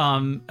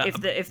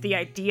 If the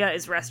idea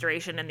is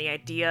restoration and the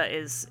idea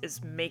is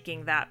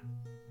making that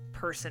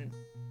person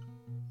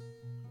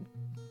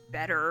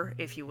better,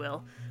 if you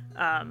will,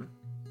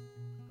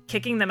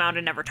 kicking them out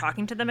and never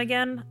talking to them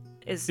again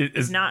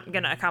is not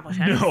going to accomplish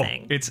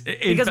anything. No,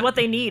 because what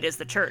they need is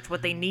the church.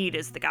 What they need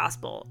is the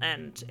gospel,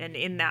 and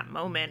in that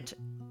moment,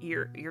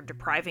 you're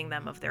depriving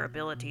them of their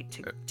ability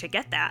to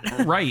get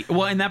that. Right.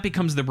 Well, and that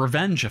becomes the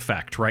revenge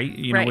effect, right?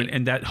 You know, Right.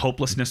 and that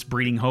hopelessness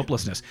breeding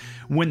hopelessness.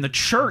 When the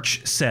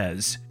church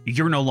says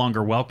you're no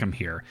longer welcome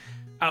here,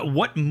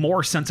 what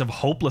more sense of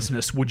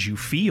hopelessness would you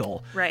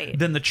feel Right.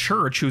 than the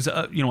church, who's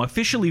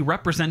officially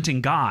representing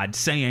God,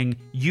 saying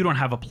you don't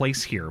have a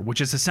place here,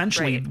 which is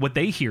essentially Right. what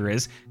they hear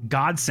is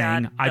God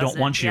saying God I don't doesn't-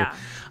 want you.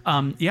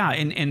 yeah.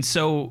 And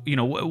so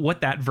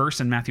what that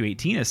verse in Matthew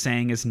 18 is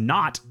saying is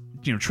not,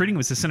 treating them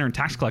as a sinner and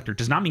tax collector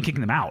does not mean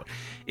kicking them out.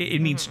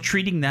 It means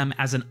treating them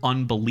as an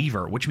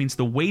unbeliever, which means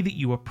the way that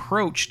you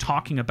approach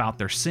talking about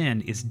their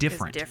sin is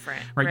different.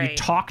 Right? You right.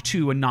 talk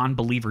to a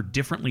non-believer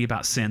differently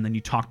about sin than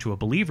you talk to a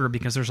believer,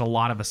 because there's a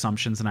lot of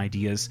assumptions and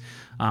ideas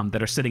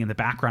that are sitting in the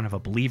background of a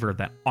believer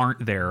that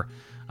aren't there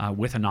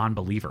with a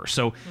non-believer.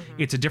 So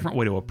it's a different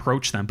way to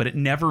approach them, but it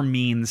never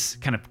means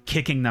kind of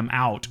kicking them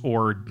out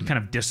or kind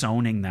of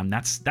disowning them.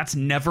 That's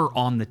never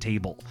on the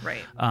table.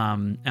 Right.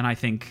 And I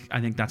think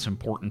that's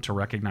important to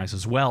recognize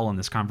as well in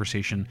this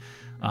conversation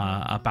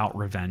about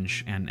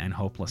revenge and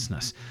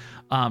hopelessness.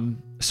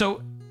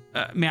 So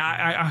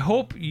I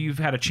hope you've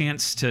had a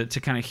chance to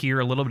kind of hear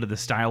a little bit of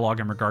this dialogue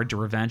in regard to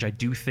revenge. I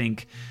do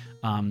think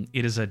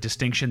it is a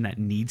distinction that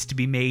needs to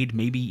be made,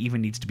 maybe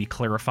even needs to be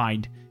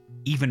clarified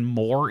even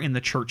more in the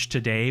church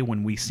today,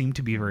 when we seem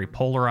to be very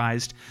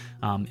polarized,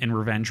 and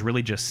revenge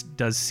really just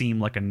does seem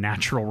like a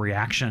natural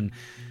reaction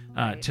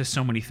to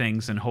so many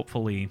things. And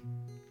hopefully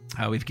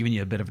we've given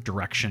you a bit of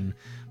direction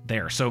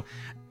there. So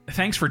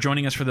thanks for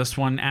joining us for this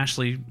one,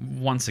 Ashley,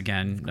 once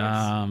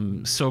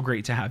again. So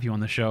great to have you on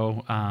the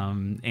show.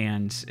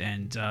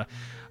 And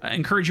I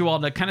encourage you all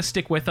to kind of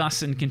stick with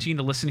us and continue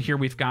to listen here.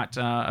 We've got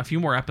a few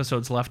more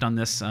episodes left on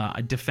this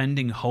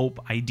defending hope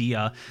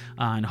idea,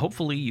 and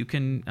hopefully you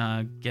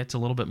can get a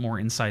little bit more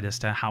insight as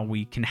to how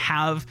we can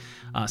have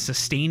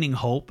sustaining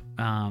hope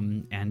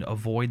and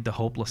avoid the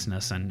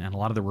hopelessness and a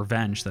lot of the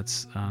revenge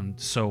that's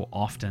so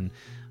often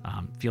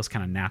feels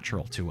kind of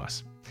natural to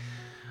us.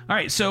 All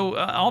right, so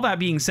all that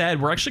being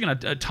said, we're actually going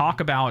to talk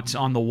about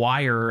on The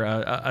Wire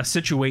a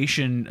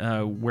situation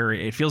where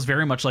it feels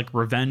very much like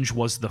revenge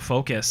was the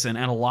focus, and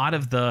a lot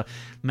of the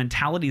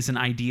mentalities and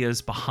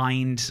ideas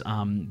behind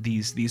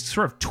these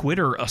sort of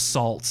Twitter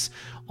assaults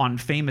on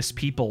famous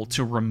people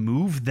to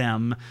remove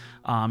them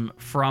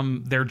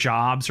from their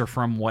jobs or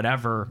from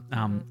whatever,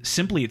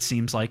 simply it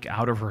seems like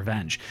out of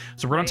revenge.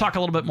 So we're going to talk a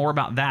little bit more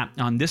about that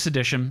on this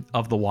edition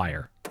of The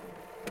Wire.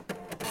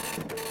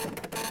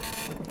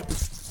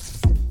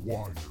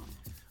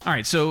 All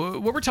right, so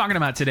what we're talking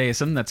about today is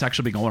something that's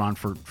actually been going on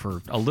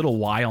for a little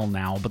while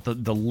now, but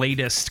the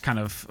latest kind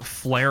of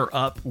flare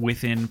up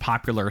within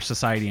popular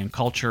society and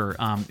culture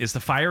is the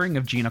firing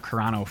of Gina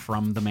Carano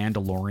from The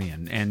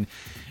Mandalorian. And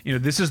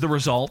this is the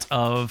result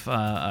of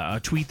a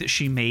tweet that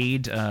she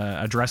made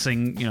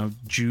addressing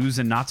Jews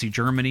in Nazi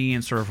Germany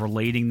and sort of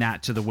relating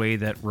that to the way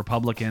that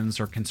Republicans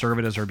or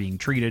conservatives are being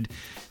treated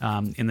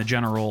in the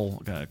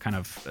general kind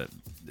of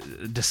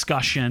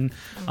discussion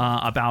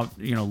about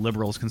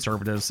liberals,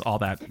 conservatives, all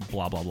that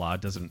blah blah blah.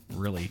 It doesn't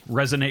really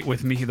resonate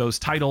with me, those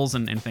titles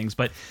and things,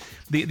 but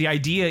the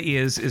idea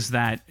is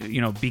that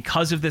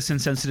because of this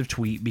insensitive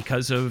tweet,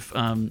 because of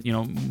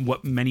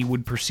what many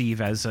would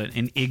perceive as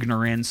an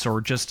ignorance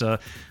or just a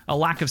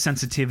lack of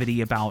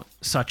sensitivity about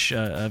such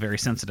a very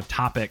sensitive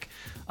topic,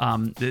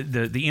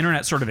 the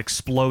internet sort of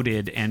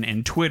exploded,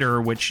 and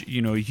Twitter, which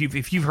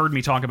if you've heard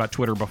me talk about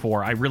Twitter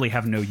before, I really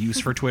have no use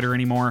for Twitter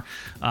anymore.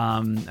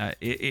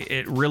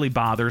 It really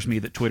bothers me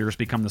that Twitter has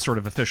become the sort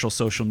of official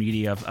social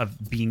media of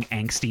being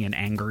angsty and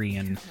angry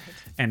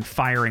and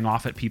firing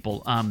off at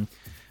people.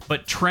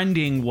 But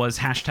trending was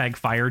hashtag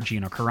fire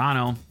Gina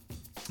Carano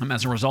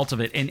as a result of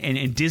it.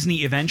 And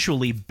Disney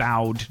eventually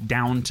bowed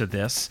down to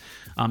this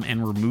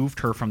and removed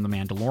her from The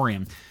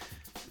Mandalorian.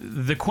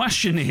 The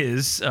question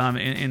is,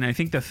 and I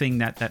think the thing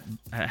that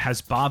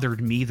has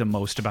bothered me the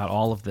most about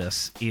all of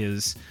this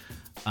is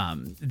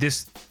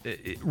this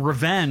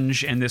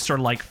revenge and this sort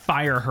of like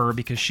fire her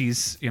because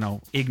she's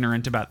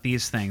ignorant about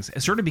these things.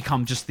 It's sort of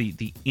become just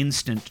the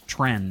instant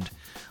trend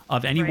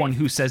of anyone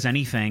who says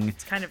anything.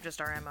 It's kind of just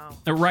our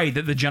MO. Right,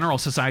 that the general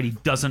society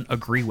doesn't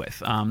agree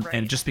with. And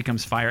it just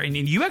becomes fire. And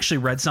you actually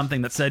read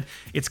something that said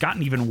it's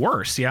gotten even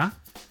worse, yeah?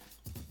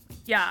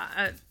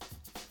 Yeah,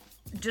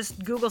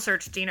 just Google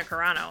search Gina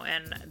Carano,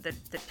 and the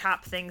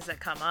top things that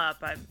come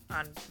up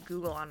on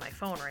Google on my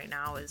phone right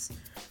now is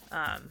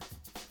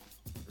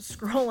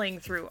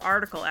scrolling through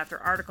article after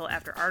article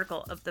after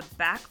article of the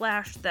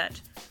backlash that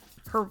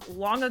her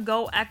long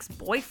ago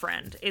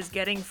ex-boyfriend is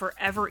getting for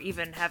ever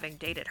even having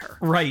dated her.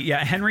 Right,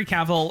 yeah. Henry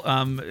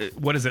Cavill,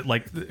 what is it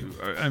like?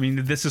 I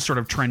mean, this is sort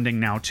of trending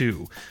now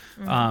too.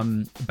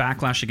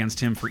 Backlash against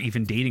him for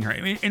even dating her.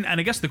 I mean, and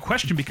I guess the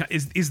question becomes,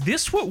 is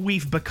this what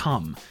we've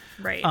become?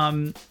 Right.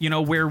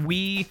 Where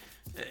we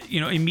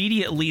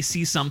immediately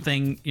see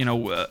something,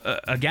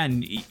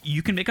 again,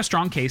 you can make a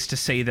strong case to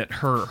say that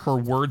her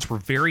words were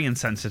very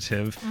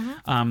insensitive.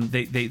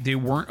 They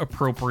weren't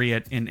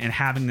appropriate in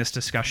having this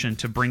discussion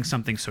to bring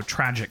something so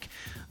tragic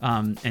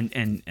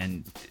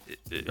and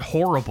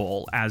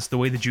horrible as the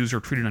way the Jews were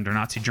treated under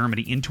Nazi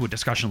Germany into a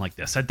discussion like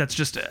this. That's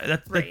just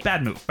that's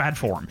bad move, bad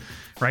form,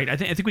 right? I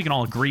think we can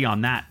all agree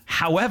on that.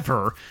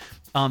 However,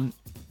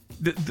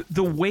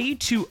 the way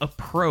to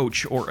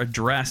approach or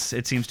address,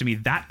 it seems to me,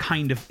 that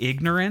kind of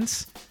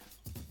ignorance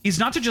is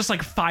not to just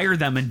like fire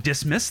them and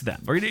dismiss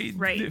them.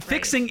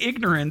 Fixing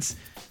ignorance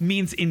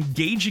means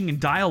engaging in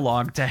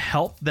dialogue to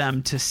help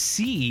them to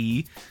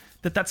see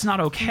that that's not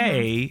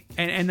okay,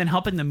 and then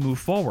helping them move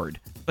forward.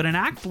 But an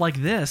act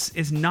like this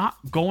is not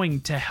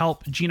going to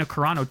help Gina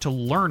Carano to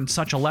learn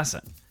such a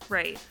lesson.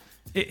 Right.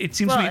 It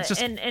seems to me it's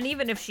just... And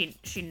even if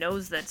she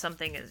knows that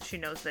something is... She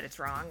knows that it's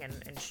wrong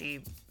and she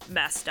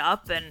messed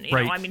up and, you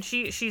know, I mean,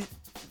 she...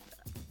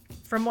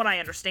 From what I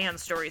understand,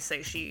 stories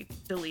say she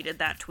deleted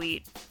that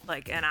tweet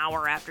like an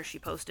hour after she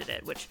posted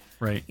it, which...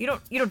 You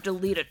don't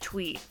delete a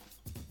tweet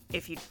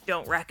if you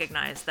don't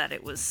recognize that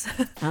it was...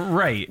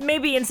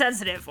 maybe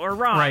insensitive or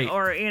wrong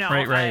or, you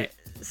know...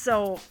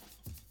 So...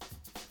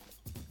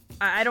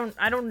 I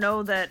don't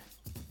know that...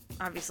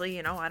 Obviously,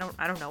 you know, I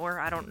don't know her.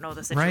 I don't know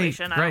the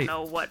situation. I don't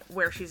know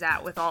where she's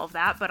at with all of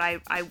that. But I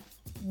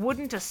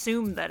wouldn't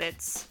assume that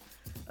it's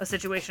a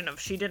situation of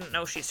she didn't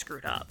know she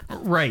screwed up.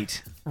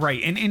 Right.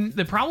 And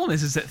the problem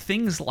is that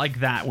things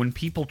like that, when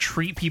people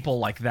treat people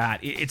like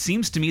that, it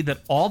seems to me that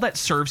all that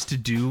serves to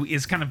do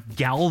is kind of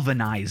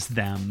galvanize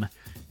them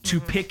to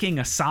picking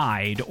a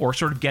side or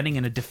sort of getting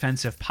in a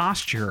defensive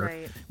posture,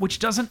 which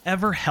doesn't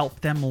ever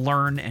help them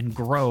learn and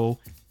grow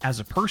as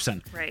a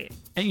person.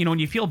 And, you know, when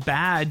you feel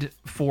bad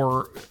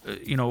for,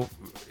 you know,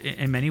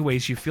 in many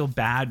ways, you feel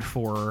bad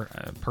for,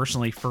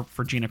 personally,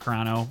 for Gina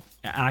Carano.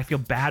 And I feel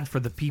bad for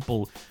the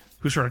people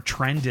who sort of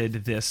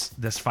trended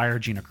this Fire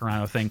Gina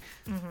Carano thing,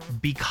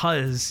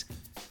 because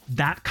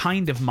that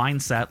kind of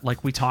mindset,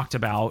 like we talked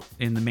about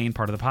in the main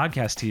part of the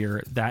podcast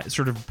here, that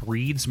sort of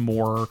breeds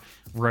more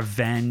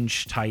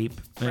revenge type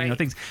you know,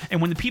 things. And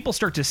when the people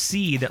start to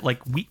see that, like,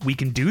 we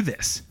can do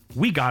this,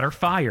 we got her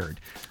fired.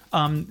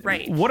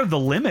 What are the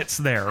limits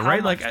there? How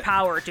much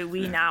power do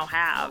we now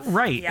have?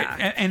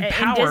 And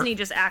power, and Disney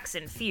just acts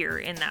in fear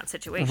in that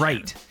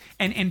situation.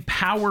 And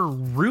power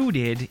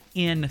rooted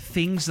in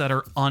things that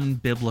are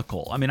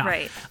unbiblical. I mean,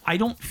 I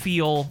don't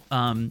feel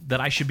that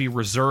I should be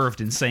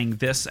reserved in saying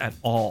this at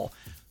all.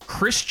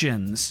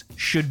 Christians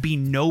should be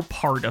no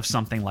part of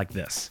something like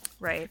this.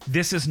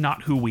 This is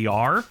not who we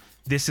are.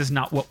 This is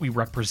not what we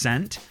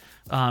represent.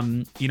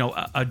 You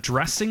know,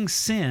 addressing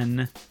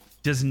sin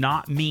does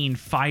not mean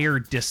fire,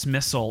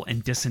 dismissal,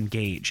 and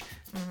disengage.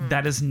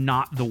 That is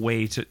not the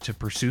way to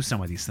pursue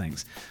some of these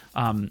things.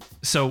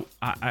 So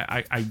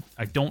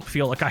I don't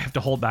feel like I have to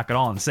hold back at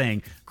all in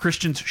saying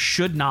Christians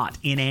should not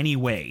in any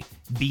way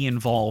be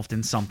involved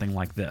in something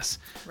like this.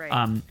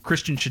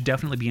 Christians should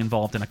definitely be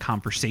involved in a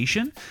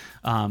conversation,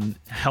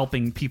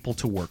 helping people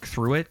to work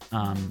through it,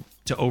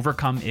 to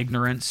overcome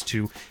ignorance,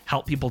 to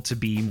help people to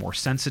be more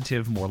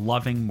sensitive, more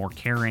loving, more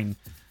caring.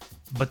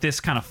 But this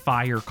kind of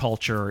fire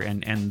culture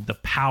and the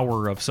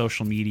power of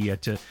social media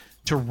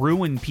to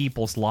ruin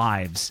people's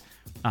lives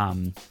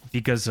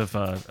because of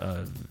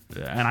an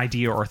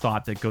idea or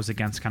thought that goes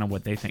against kind of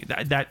what they think,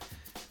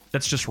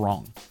 that's just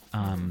wrong.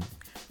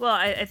 Well,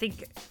 I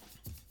think,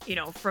 you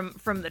know,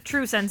 from the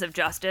true sense of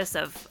justice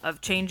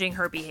of changing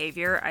her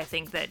behavior, I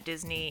think that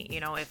Disney, you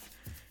know,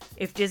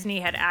 if Disney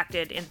had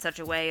acted in such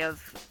a way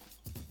of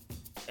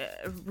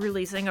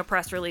releasing a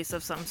press release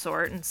of some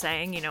sort and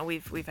saying, you know,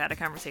 we've had a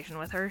conversation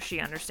with her, she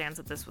understands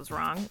that this was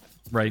wrong,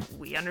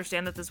 we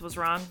understand that this was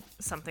wrong,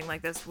 something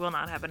like this will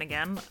not happen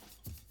again,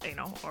 you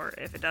know, or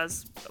if it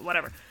does,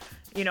 whatever,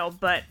 you know,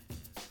 but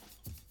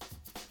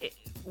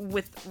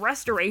with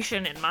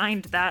restoration in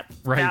mind, that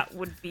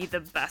would be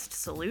the best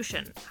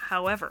solution.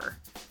 However,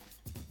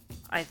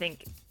 I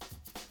think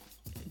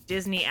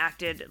Disney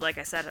acted, like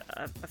I said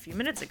a few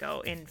minutes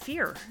ago, in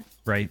fear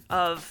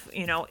of,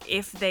 you know,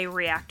 if they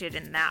reacted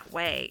in that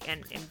way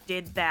and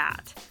did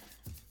that,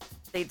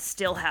 they'd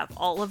still have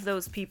all of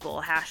those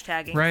people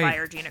hashtagging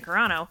Fire Gina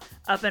Carano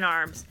up in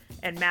arms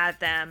and mad at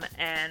them,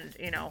 and,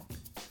 you know,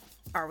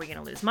 are we going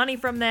to lose money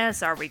from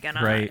this? Are we going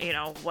to, you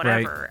know,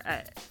 whatever?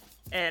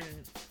 And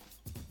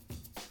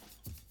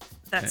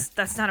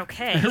that's not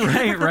okay.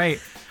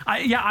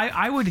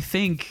 I would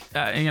think,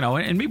 you know,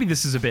 and maybe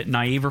this is a bit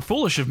naive or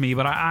foolish of me,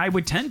 but I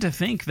would tend to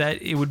think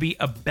that it would be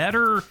a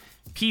better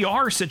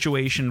PR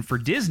situation for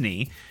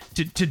Disney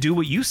to do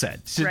what you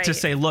said, to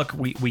say, look,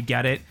 we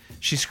get it.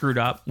 She screwed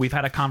up. We've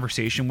had a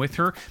conversation with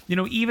her. You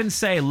know, even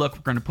say, look,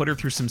 we're going to put her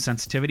through some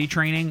sensitivity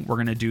training. We're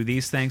going to do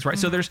these things, right?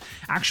 So there's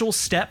actual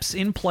steps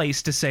in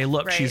place to say,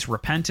 look, she's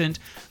repentant.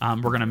 We're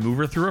going to move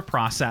her through a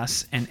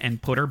process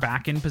and put her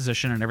back in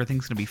position, and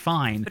everything's going to be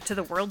fine. But to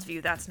the world's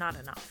view, that's not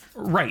enough.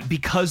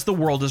 Because the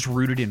world is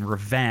rooted in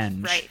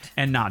revenge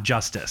and not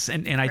justice.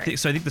 And I think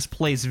so. I think this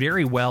plays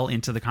very well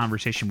into the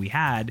conversation we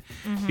had,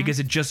 because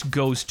it just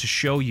goes to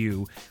show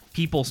you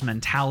people's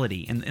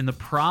mentality. And the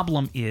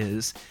problem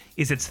is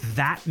it's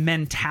that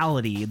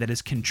mentality that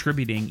is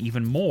contributing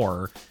even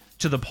more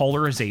to the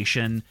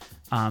polarization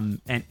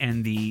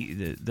and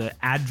the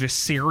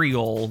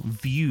adversarial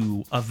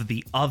view of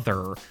the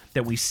other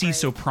that we see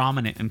so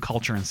prominent in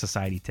culture and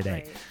society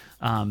today. Right.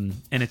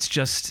 And it's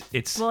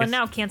and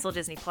now cancel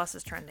Disney Plus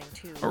is trending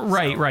too.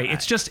 Right, so, right.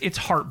 It's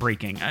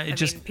heartbreaking. I mean,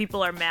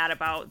 people are mad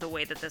about the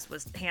way that this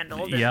was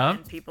handled,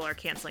 and people are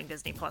canceling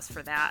Disney Plus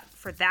for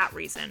that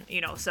reason.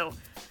 So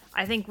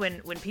I think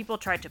when people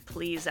try to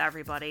please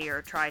everybody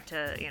or try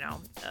to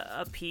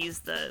appease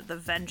the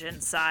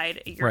vengeance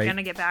side, you're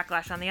gonna get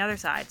backlash on the other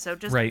side. So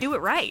just do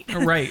it right.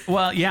 Right.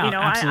 Well, yeah,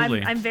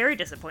 absolutely. I'm very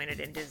disappointed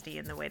in Disney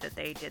in the way that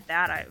they did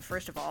that.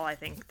 First of all, I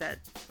think that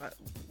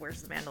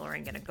where's the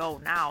Mandalorian gonna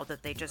go now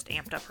that they just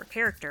amped up her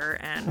character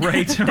and now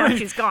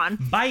she's gone.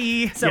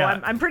 Bye. So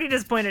I'm pretty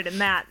disappointed in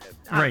that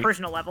on a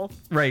personal level.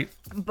 Right.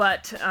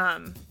 But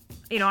I'm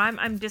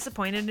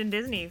disappointed in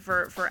Disney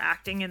for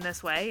acting in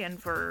this way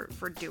and for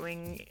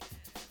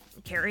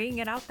carrying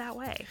it out that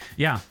way.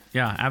 Yeah,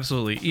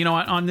 absolutely.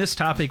 On this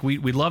topic,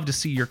 we'd love to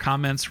see your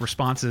comments,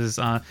 responses.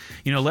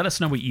 Let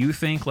us know what you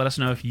think. Let us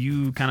know if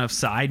you kind of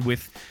side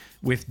with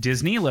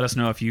Disney. Let us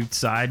know if you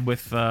side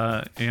with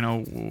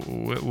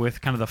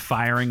with kind of the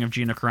firing of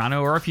Gina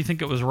Carano, or if you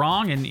think it was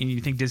wrong and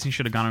you think Disney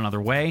should have gone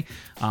another way.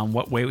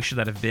 What way should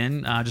that have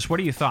been? Just what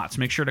are your thoughts?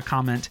 Make sure to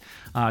comment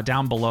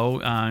down below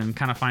and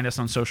kind of find us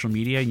on social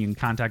media. You can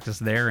contact us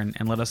there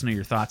and let us know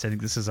your thoughts. I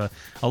think this is a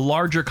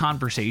larger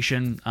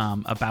conversation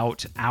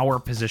about our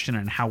position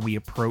and how we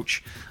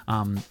approach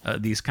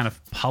these kind of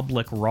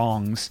public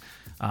wrongs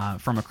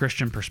from a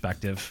Christian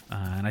perspective,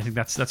 and I think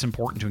that's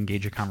important to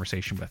engage a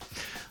conversation with.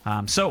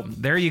 So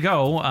there you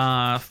go.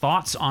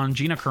 Thoughts on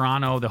Gina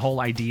Carano, the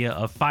whole idea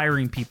of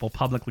firing people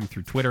publicly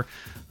through Twitter,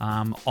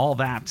 all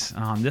that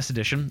on this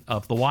edition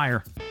of The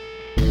Wire.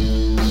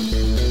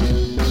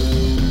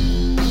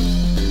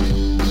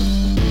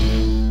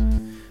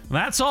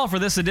 That's all for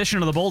this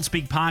edition of the Bold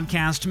Speak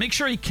podcast. Make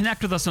sure you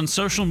connect with us on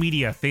social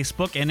media,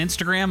 Facebook and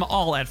Instagram,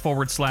 all at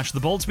 /The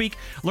Bold Speak.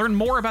 Learn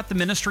more about the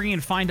ministry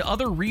and find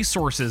other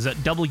resources at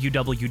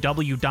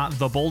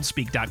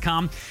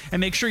www.theboldspeak.com.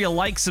 And make sure you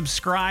like,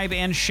 subscribe,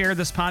 and share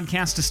this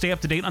podcast to stay up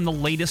to date on the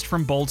latest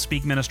from Bold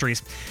Speak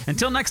Ministries.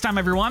 Until next time,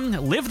 everyone,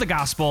 live the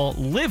gospel,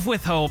 live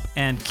with hope,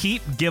 and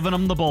keep giving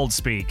them the Bold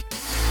Speak.